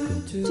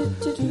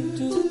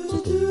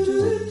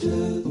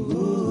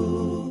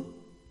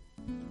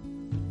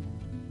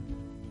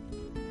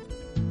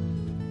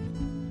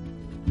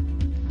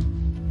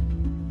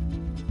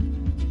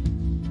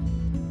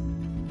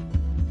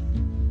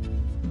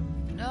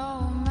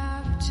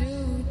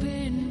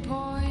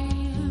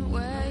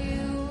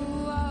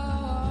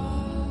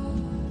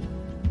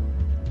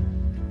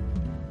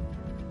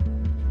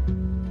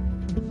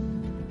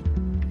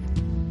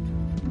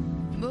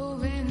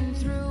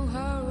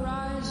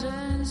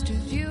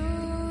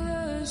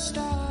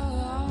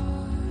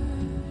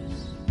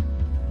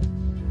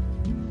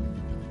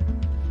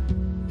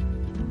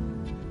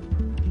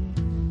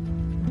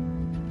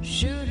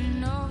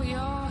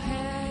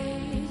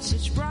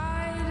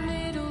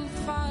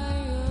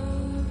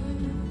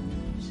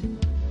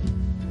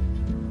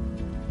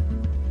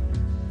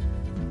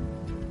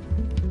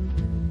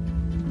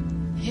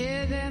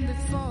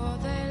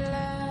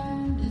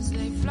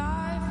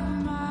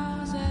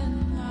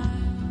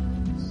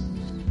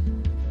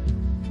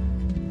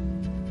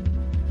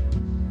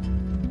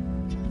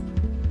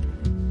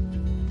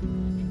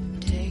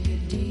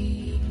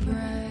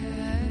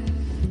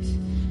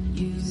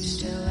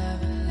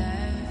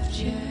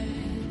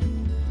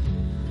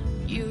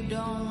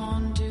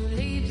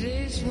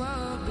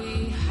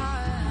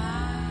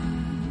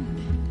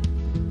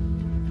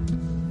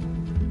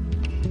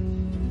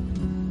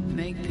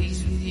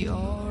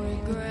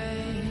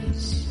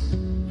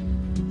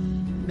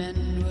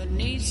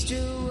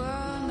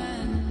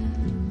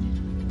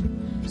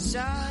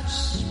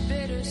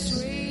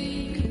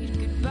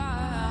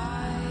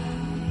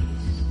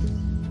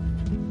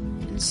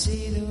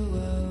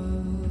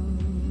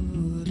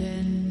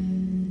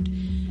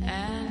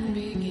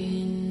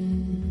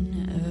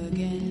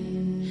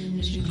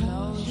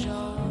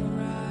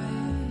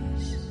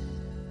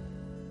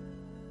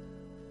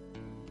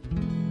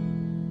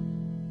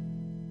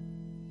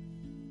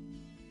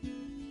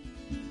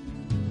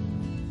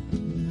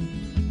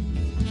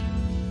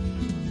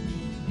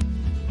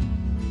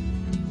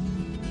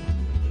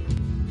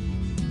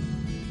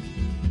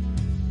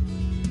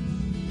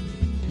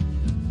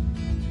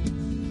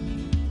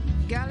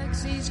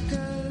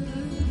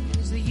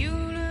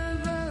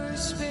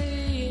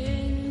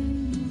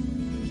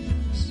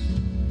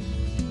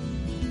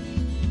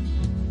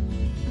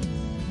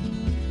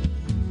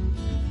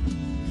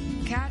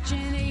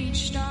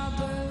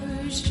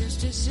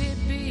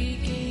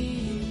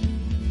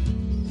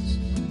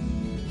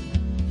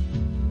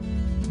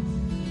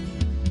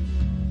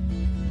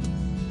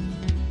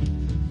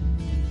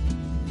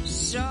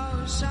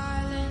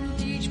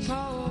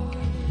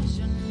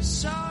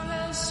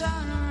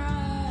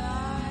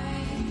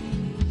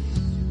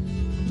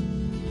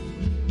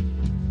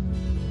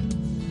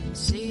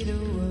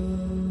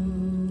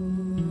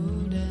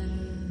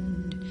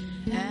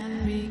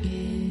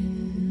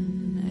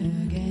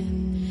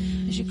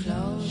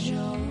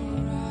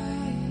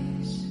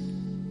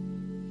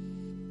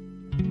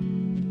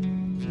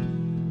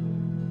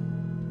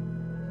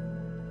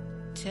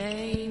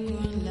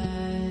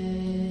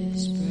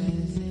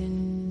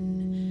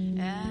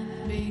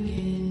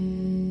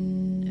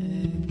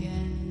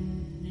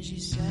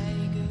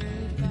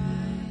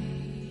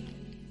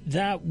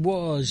 That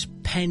was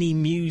Penny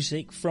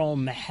Music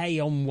from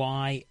Hey on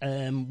Y.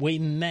 We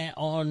met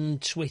on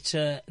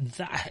Twitter.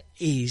 That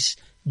is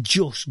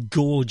just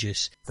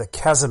gorgeous. The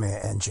Casimir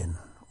Engine,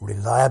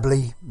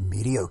 reliably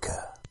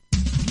mediocre.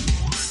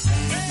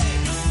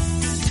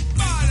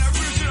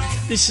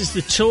 This is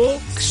The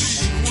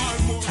Talks.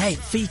 Hey, it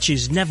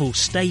features Neville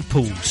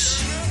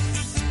Staples.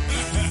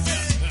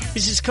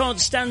 This is Can't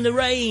Stand the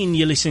Rain.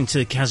 You're listening to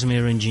the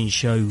Casimir Engine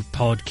Show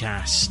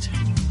podcast.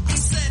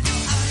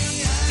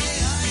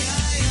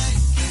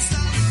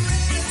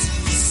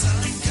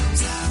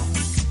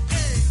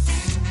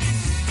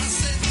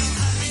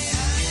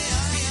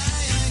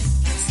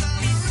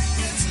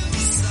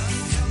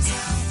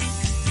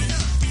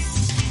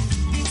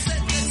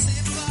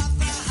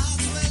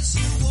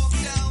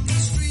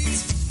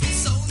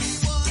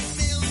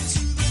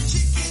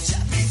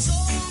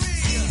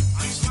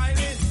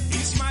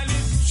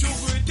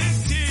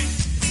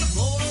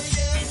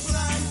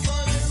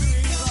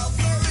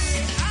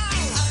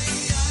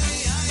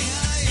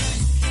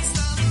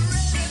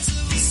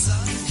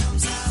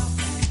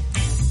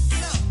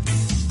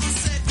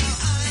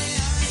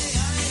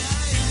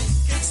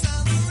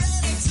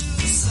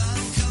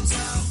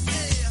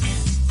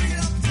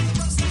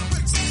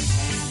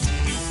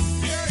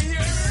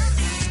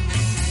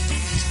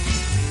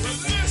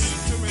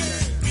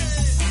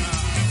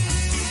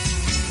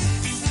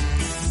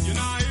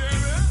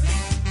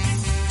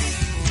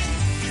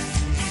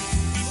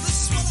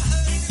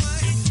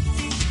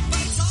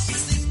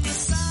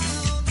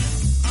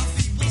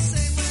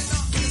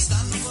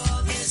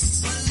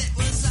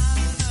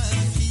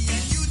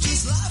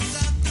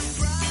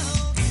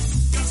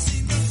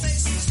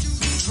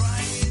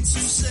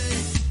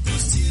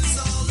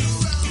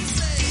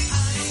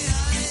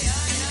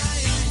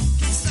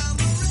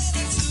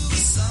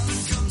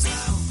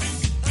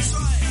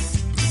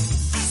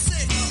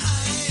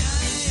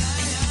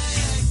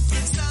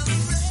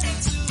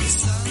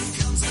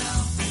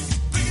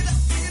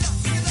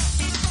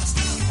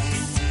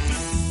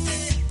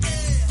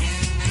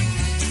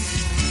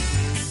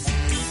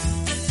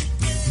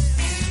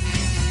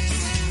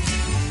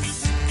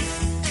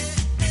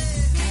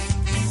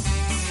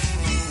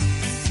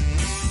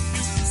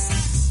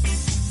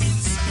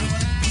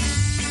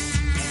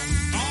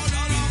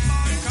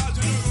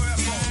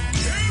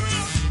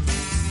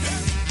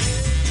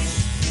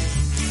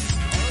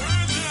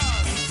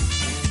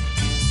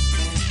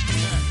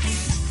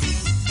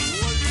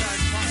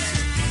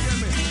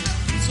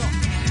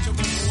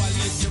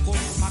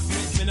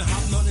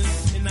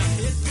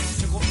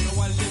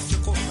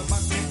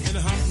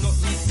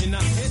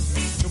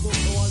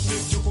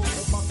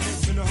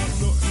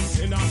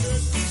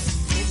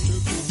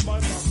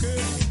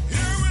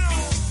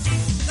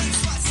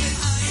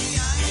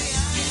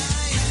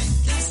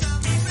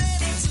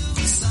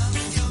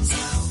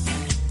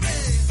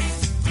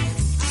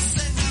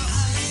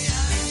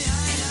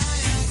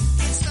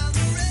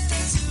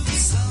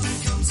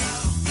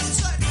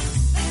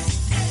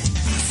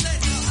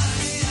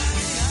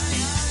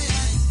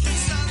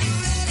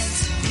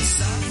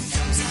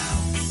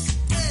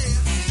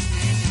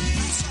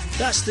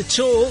 That's the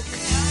talk.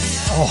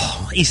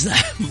 Oh, is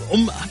that...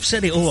 I've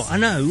said it all. I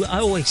know, I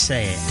always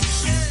say it.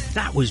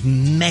 That was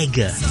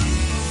mega.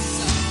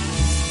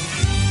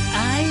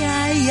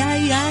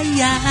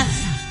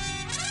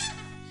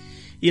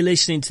 You're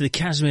listening to the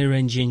Casimir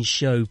Engine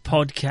Show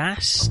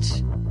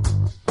Podcast.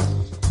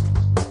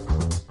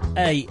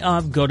 Hey,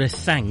 I've got to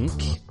thank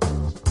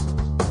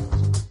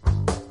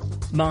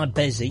my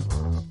Bezzy,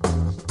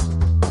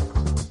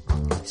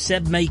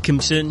 Seb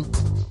Makehamson,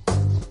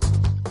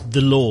 the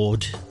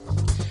Lord,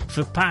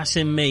 for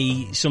passing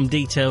me some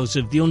details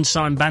of the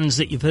unsigned bands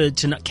that you've heard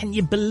tonight. Can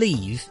you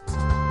believe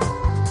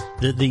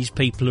that these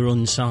people are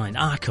unsigned?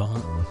 I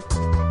can't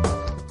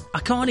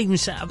even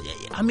say.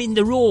 I mean,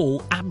 they're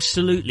all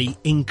absolutely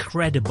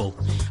incredible.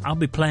 I'll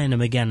be playing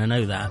them again, I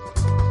know that.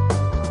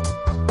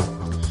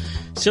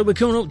 So we're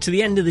coming up to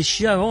the end of the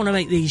show. I want to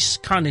make these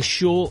kind of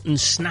short and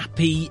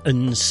snappy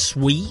and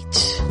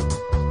sweet.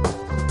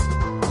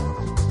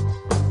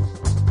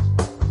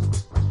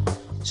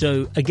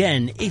 So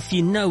again, if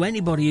you know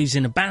anybody who's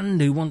in a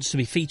band who wants to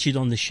be featured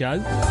on the show,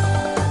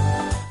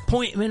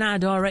 point them in our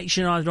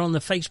direction, either on the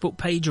Facebook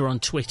page or on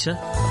Twitter.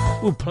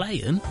 We'll play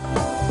them.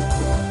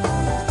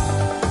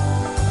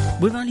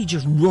 We've only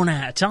just run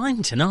out of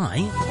time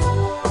tonight.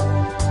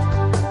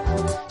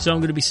 So I'm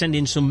going to be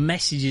sending some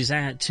messages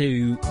out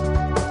to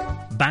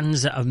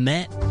bands that I've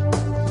met,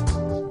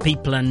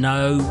 people I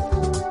know,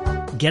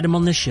 get them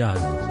on the show.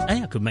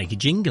 Hey, I could make a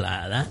jingle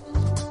out of that.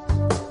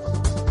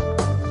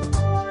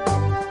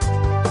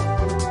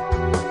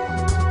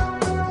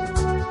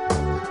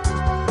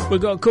 We've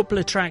got a couple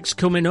of tracks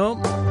coming up.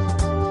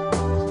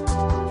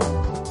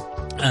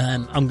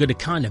 I'm going to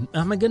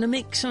am I going to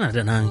mix? I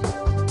don't know.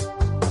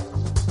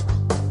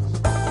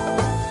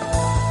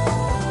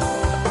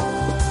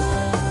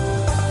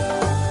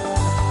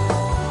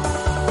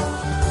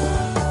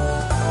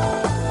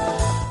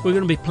 We're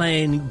going to be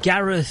playing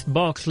Gareth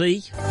Barclay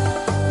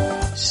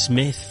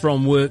Smith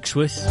from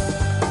Worksworth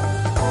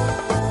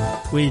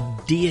with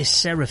Dear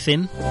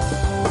Seraphim,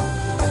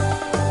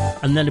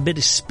 and then a bit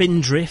of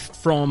Spindrift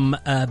from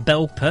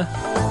Belper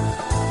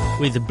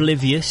with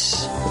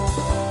Oblivious.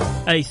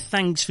 Hey,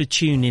 thanks for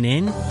tuning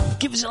in.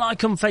 Give us a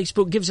like on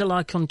Facebook, give us a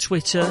like on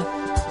Twitter,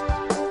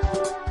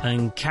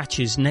 and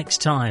catch us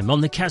next time on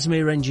the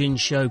Casimir Engine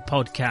Show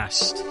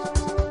Podcast.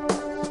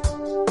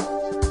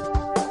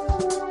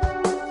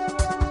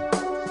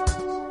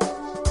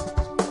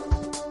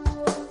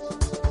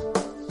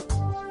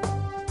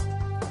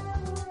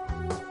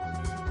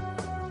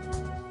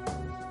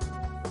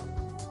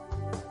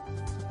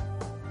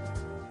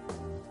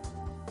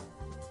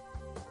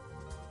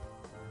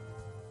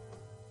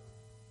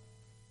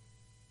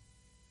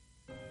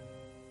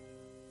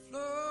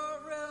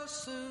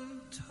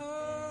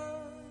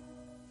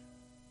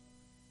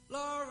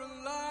 Laurel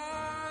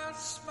light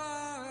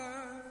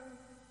smile.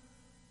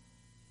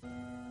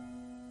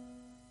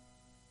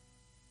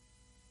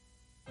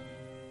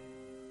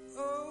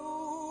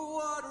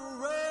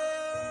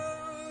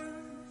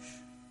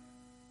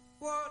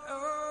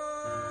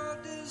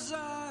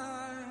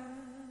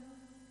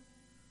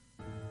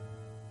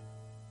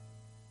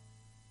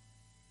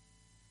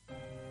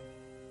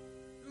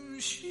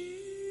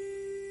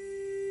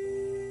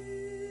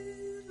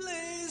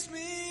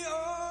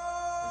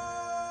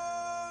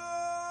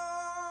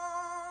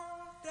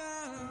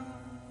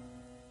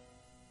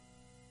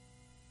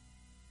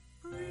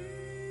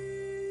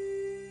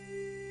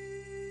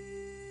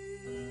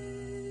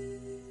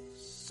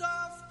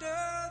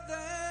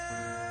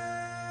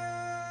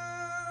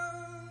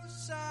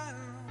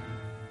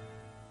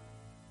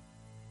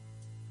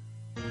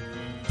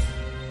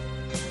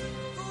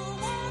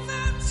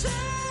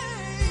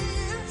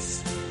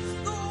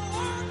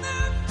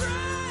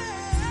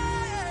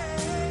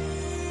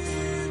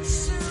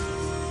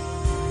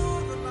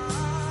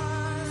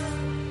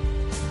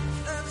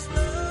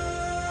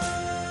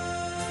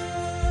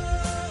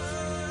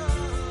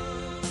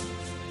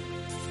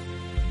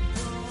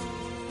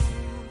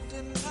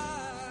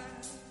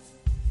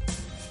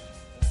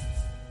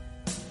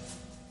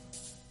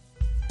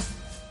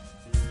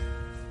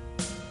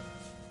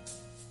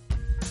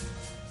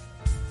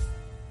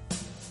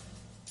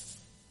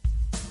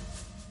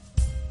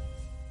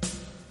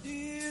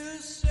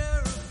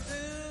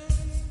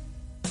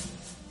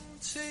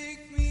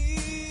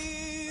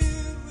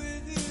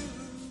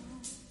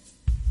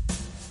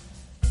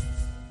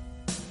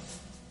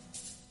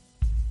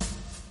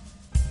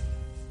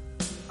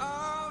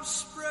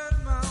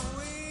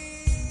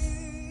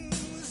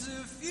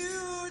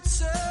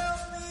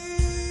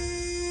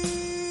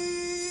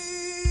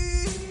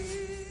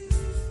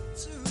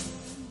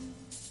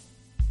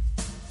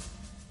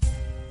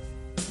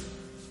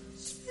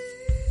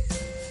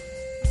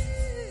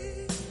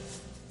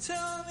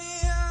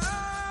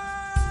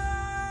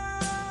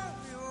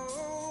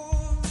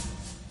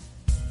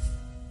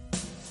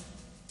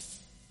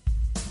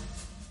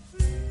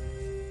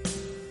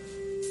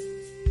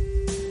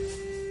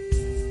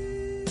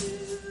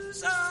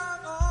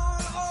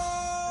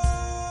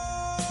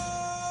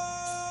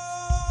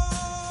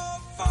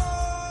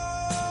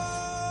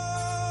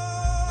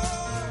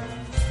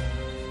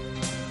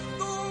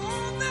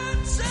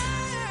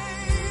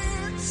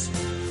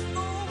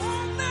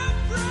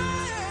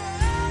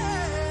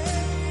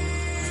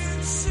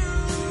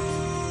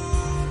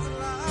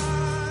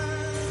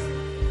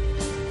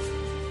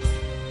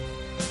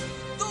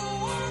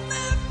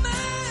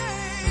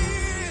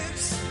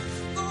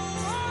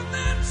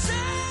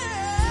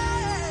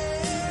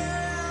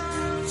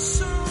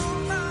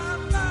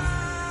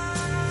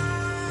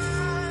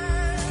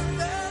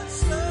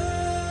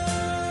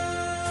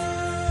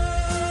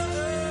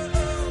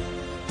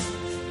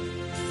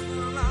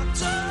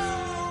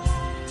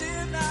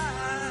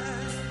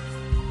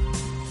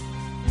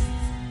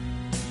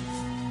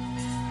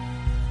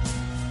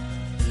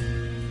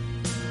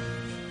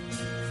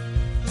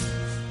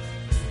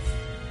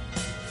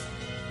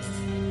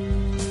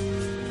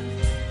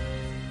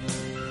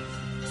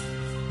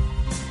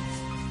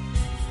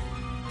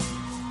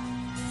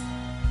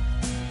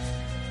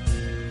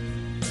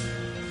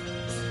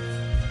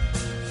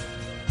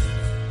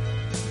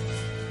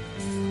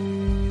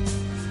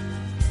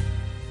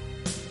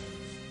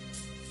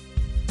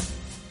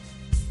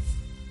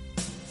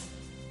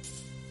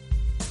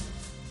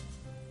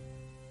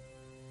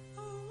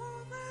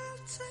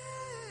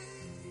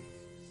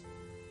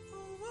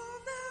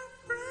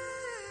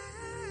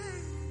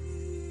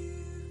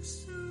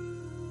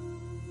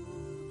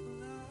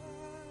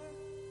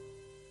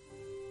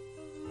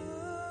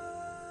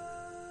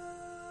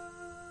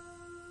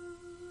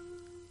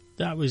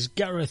 That was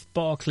Gareth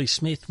Barclay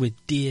Smith with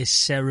Dear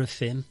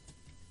Seraphim.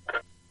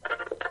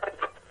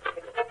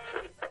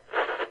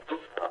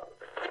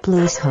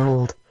 Please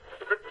hold.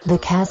 The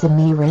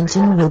Casimir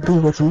Engine will be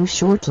with you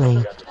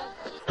shortly.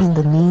 In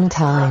the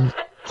meantime,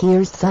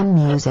 here's some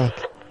music.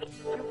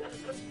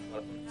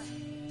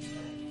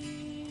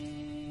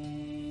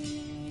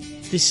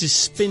 This is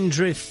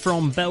Spindrift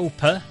from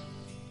Belper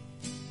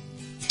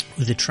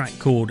with a track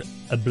called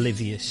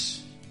Oblivious.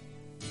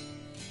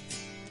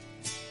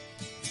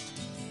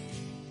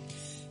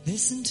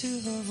 Listen to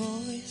her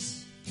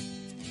voice.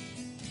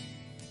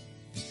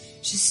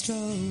 She's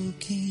stroking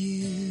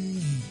you.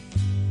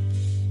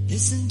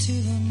 Listen to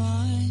her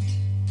mind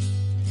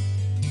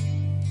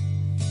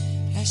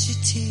as she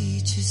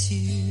teaches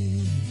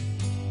you.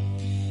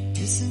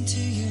 Listen to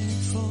your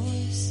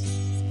voice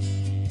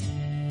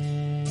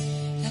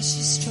as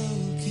she's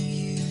stroking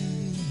you.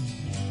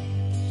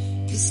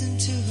 Listen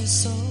to her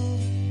soul.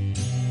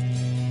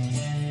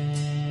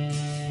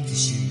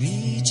 She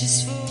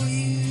reaches for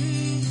you.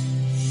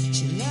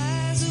 She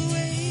lies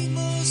awake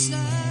most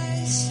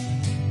nights,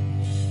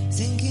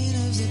 thinking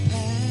of the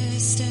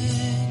past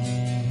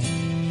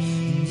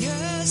and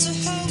years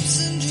of hopes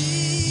and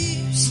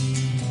dreams,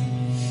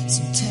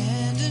 some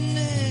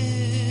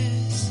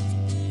tenderness.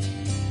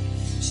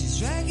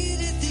 She's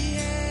ragged at the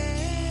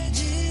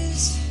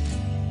edges,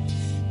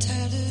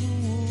 tattered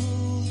and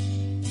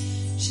worn.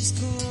 She's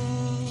calling,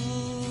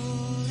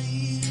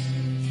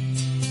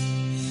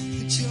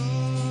 but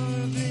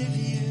you're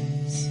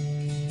oblivious.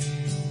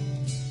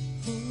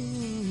 Ooh,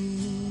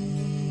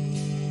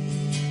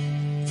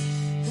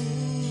 ooh,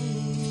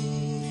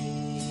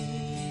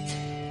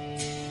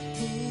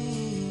 ooh.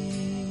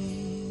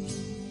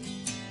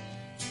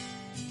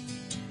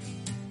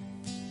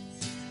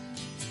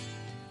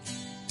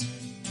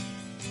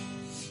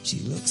 She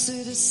looks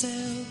at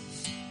herself,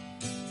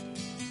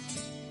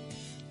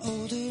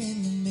 older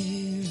in the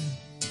mirror.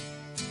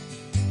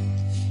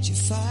 She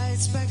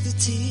fights back the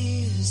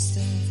tears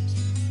that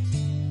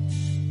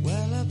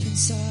well up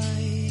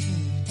inside her.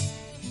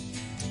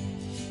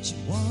 She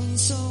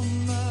wants so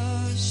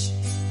much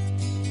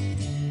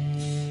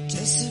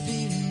just to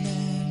be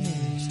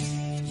remembered.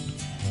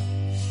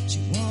 She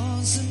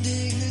wants some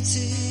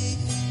dignity,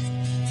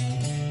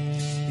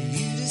 for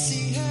you to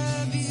see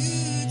her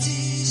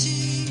beauty.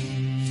 She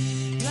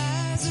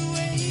lies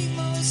awake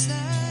most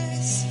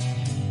nights,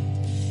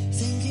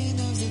 thinking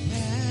of the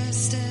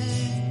past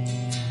and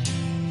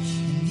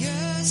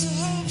years of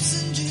hopes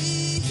and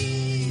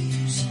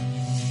dreams,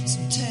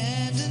 some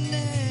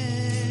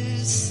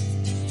tenderness.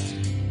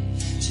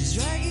 She's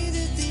ragged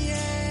at the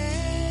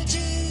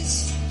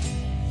edges,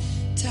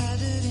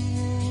 tattered and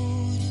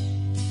worn.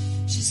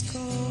 She's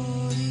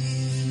calling,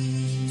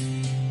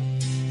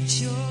 but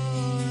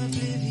you're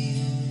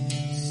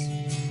oblivious.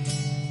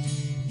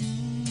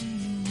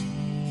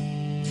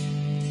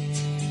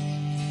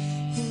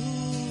 Ooh,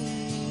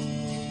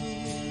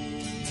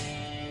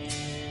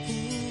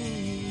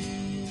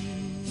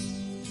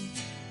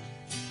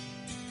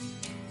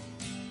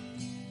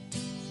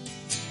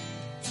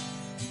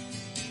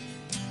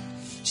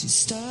 she's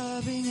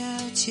starving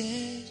out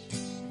yet,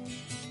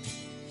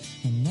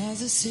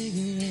 another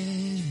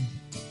cigarette.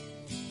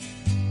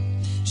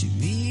 She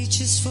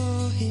reaches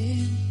for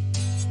him,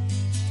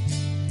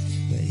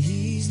 but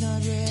he's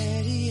not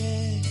ready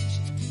yet.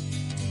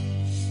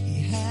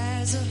 He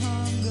has a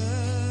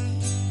hunger,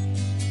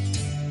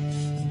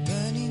 a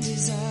burning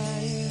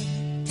desire.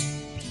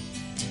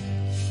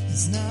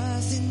 There's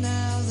nothing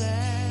now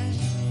that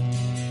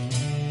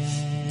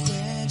can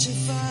quench a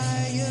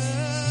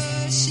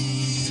fire.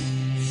 She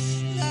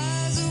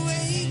lies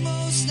awake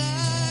most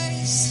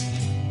nights,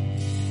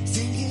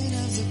 thinking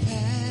of the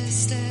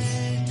past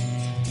and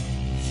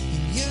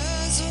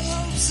years of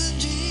hopes and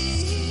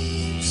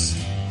dreams,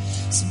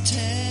 some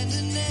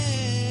tenderness.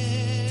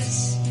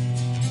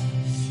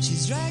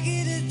 She's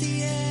ragged at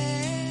the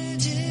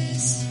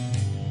edges,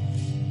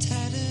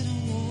 tattered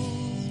and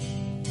worn.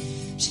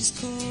 She's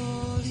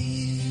calling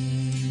you,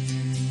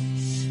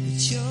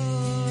 but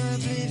you're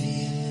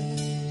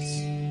oblivious.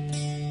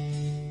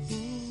 Ooh,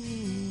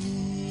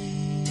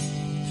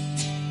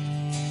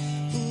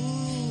 ooh,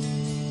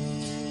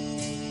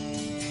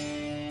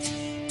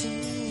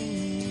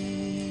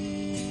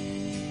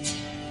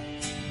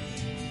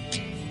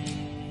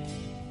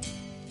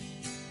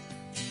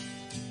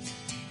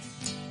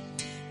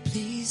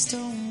 please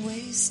don't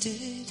waste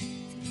it,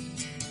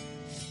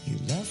 your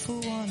love for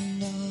one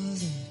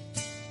another.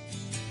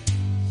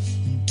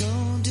 And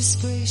don't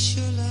disgrace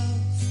your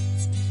love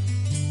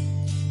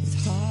with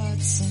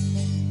hearts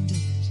unmended.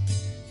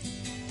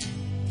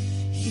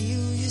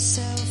 Heal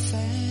yourself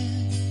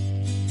and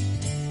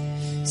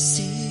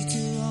seek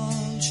your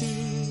own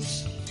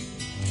truth.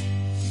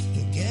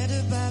 Forget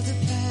about the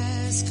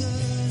past,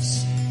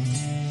 'cause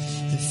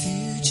the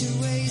future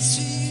waits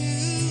for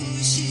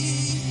you. She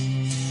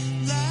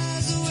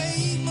lies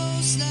awake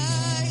most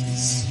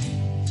nights,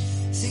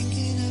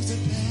 thinking of the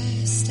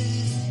past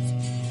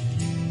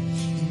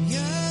and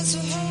years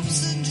of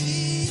hopes and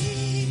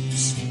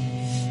dreams,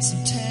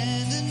 some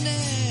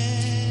tenderness.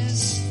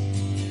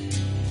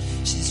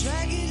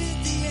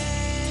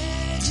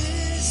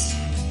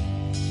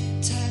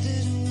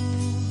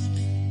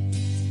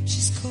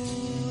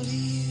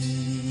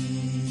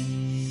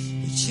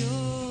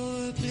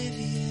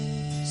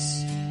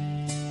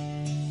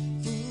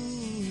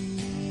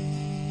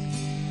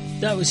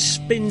 That was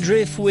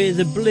Spindrift with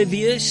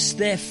Oblivious.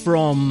 They're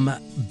from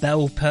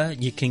Belper.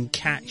 You can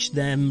catch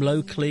them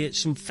locally at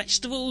some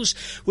festivals.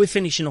 We're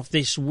finishing off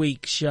this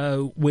week's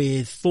show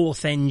with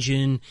Fourth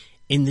Engine,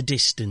 In the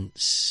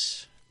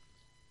Distance.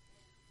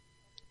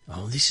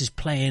 Oh, this is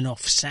playing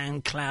off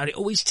SoundCloud. It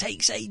always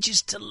takes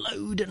ages to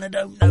load and I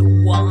don't know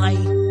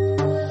why.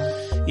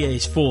 Yeah,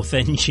 it's Fourth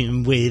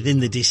Engine with In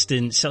the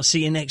Distance. I'll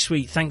see you next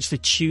week. Thanks for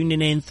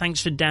tuning in.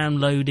 Thanks for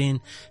downloading.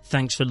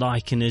 Thanks for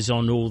liking us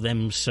on all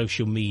them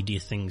social media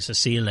things. I'll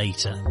see you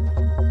later.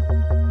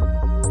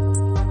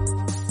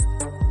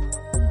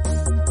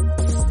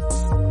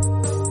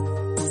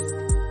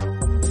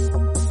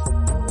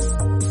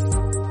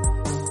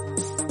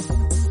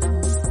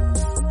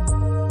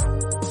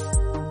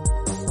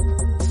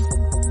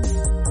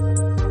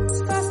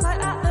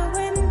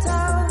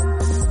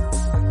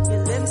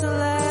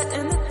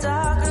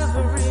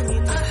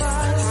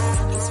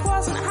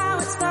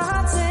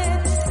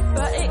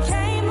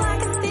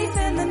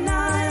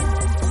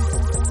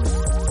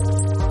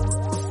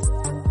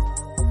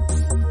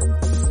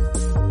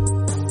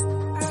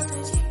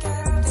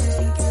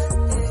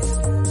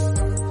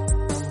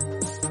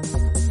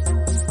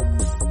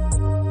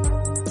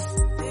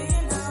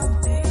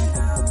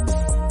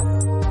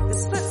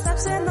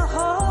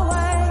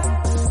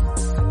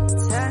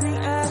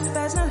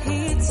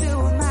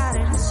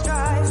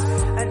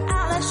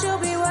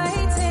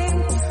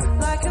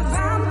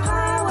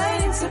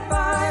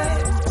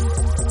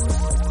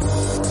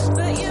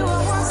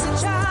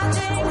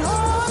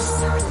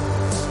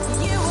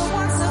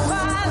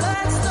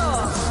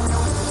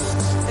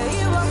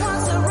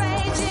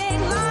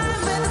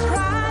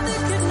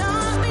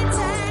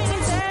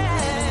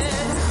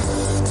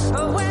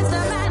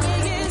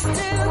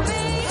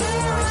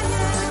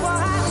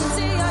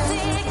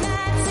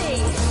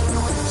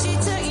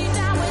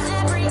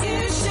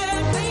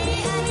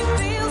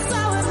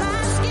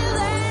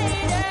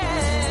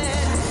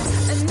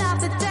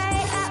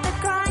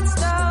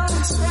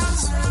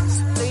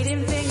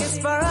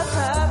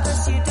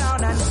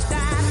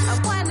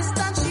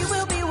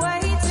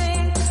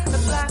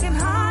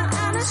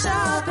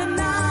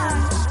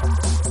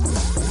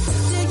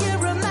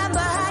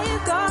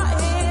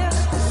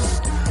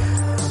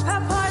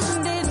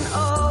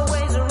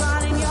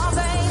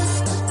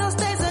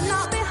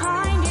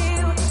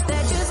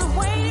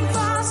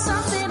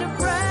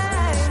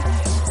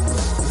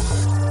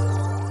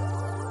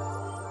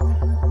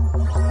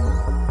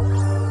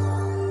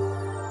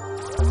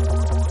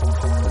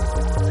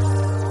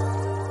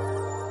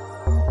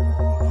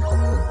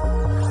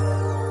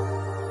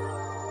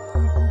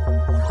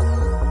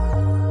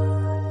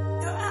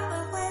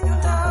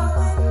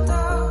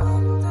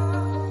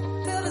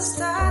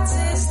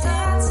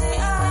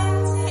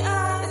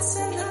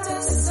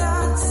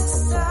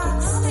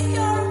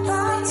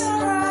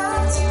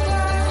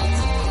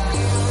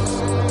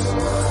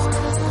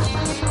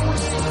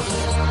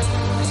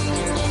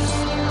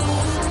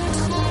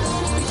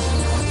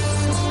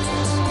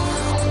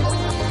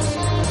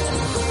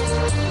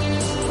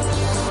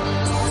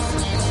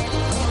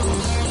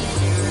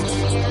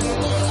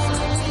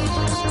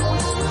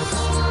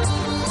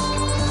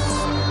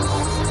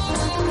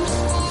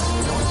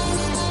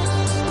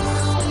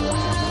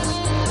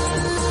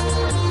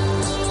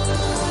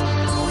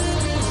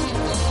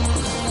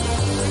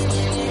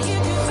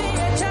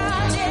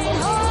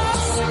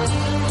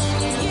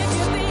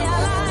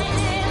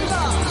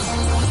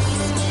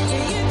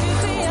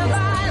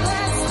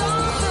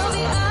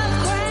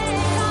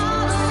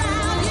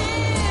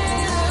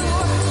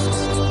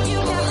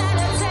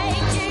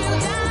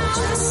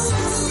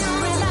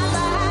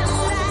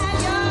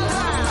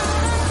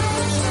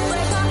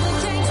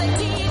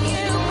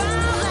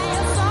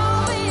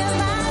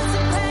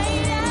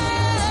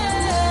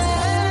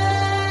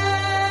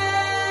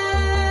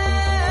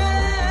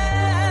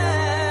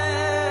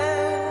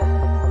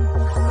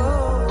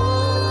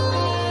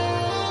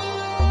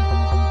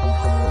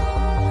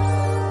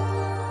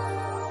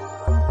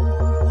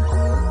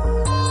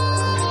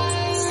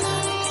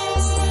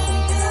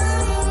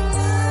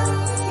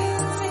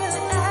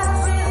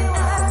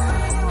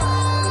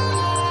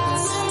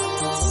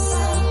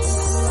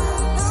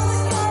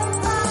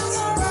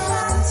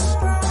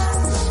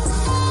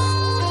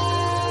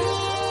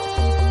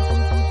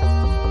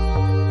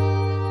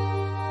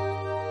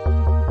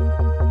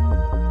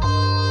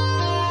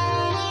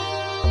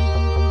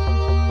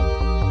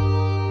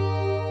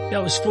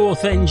 That was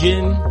Fourth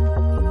Engine.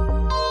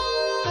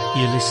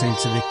 You're listening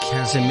to the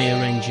Casimir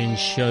Engine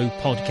Show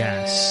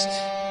Podcast.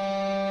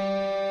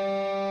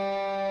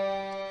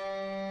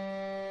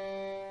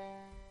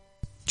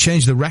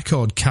 Change the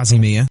record,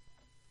 Casimir.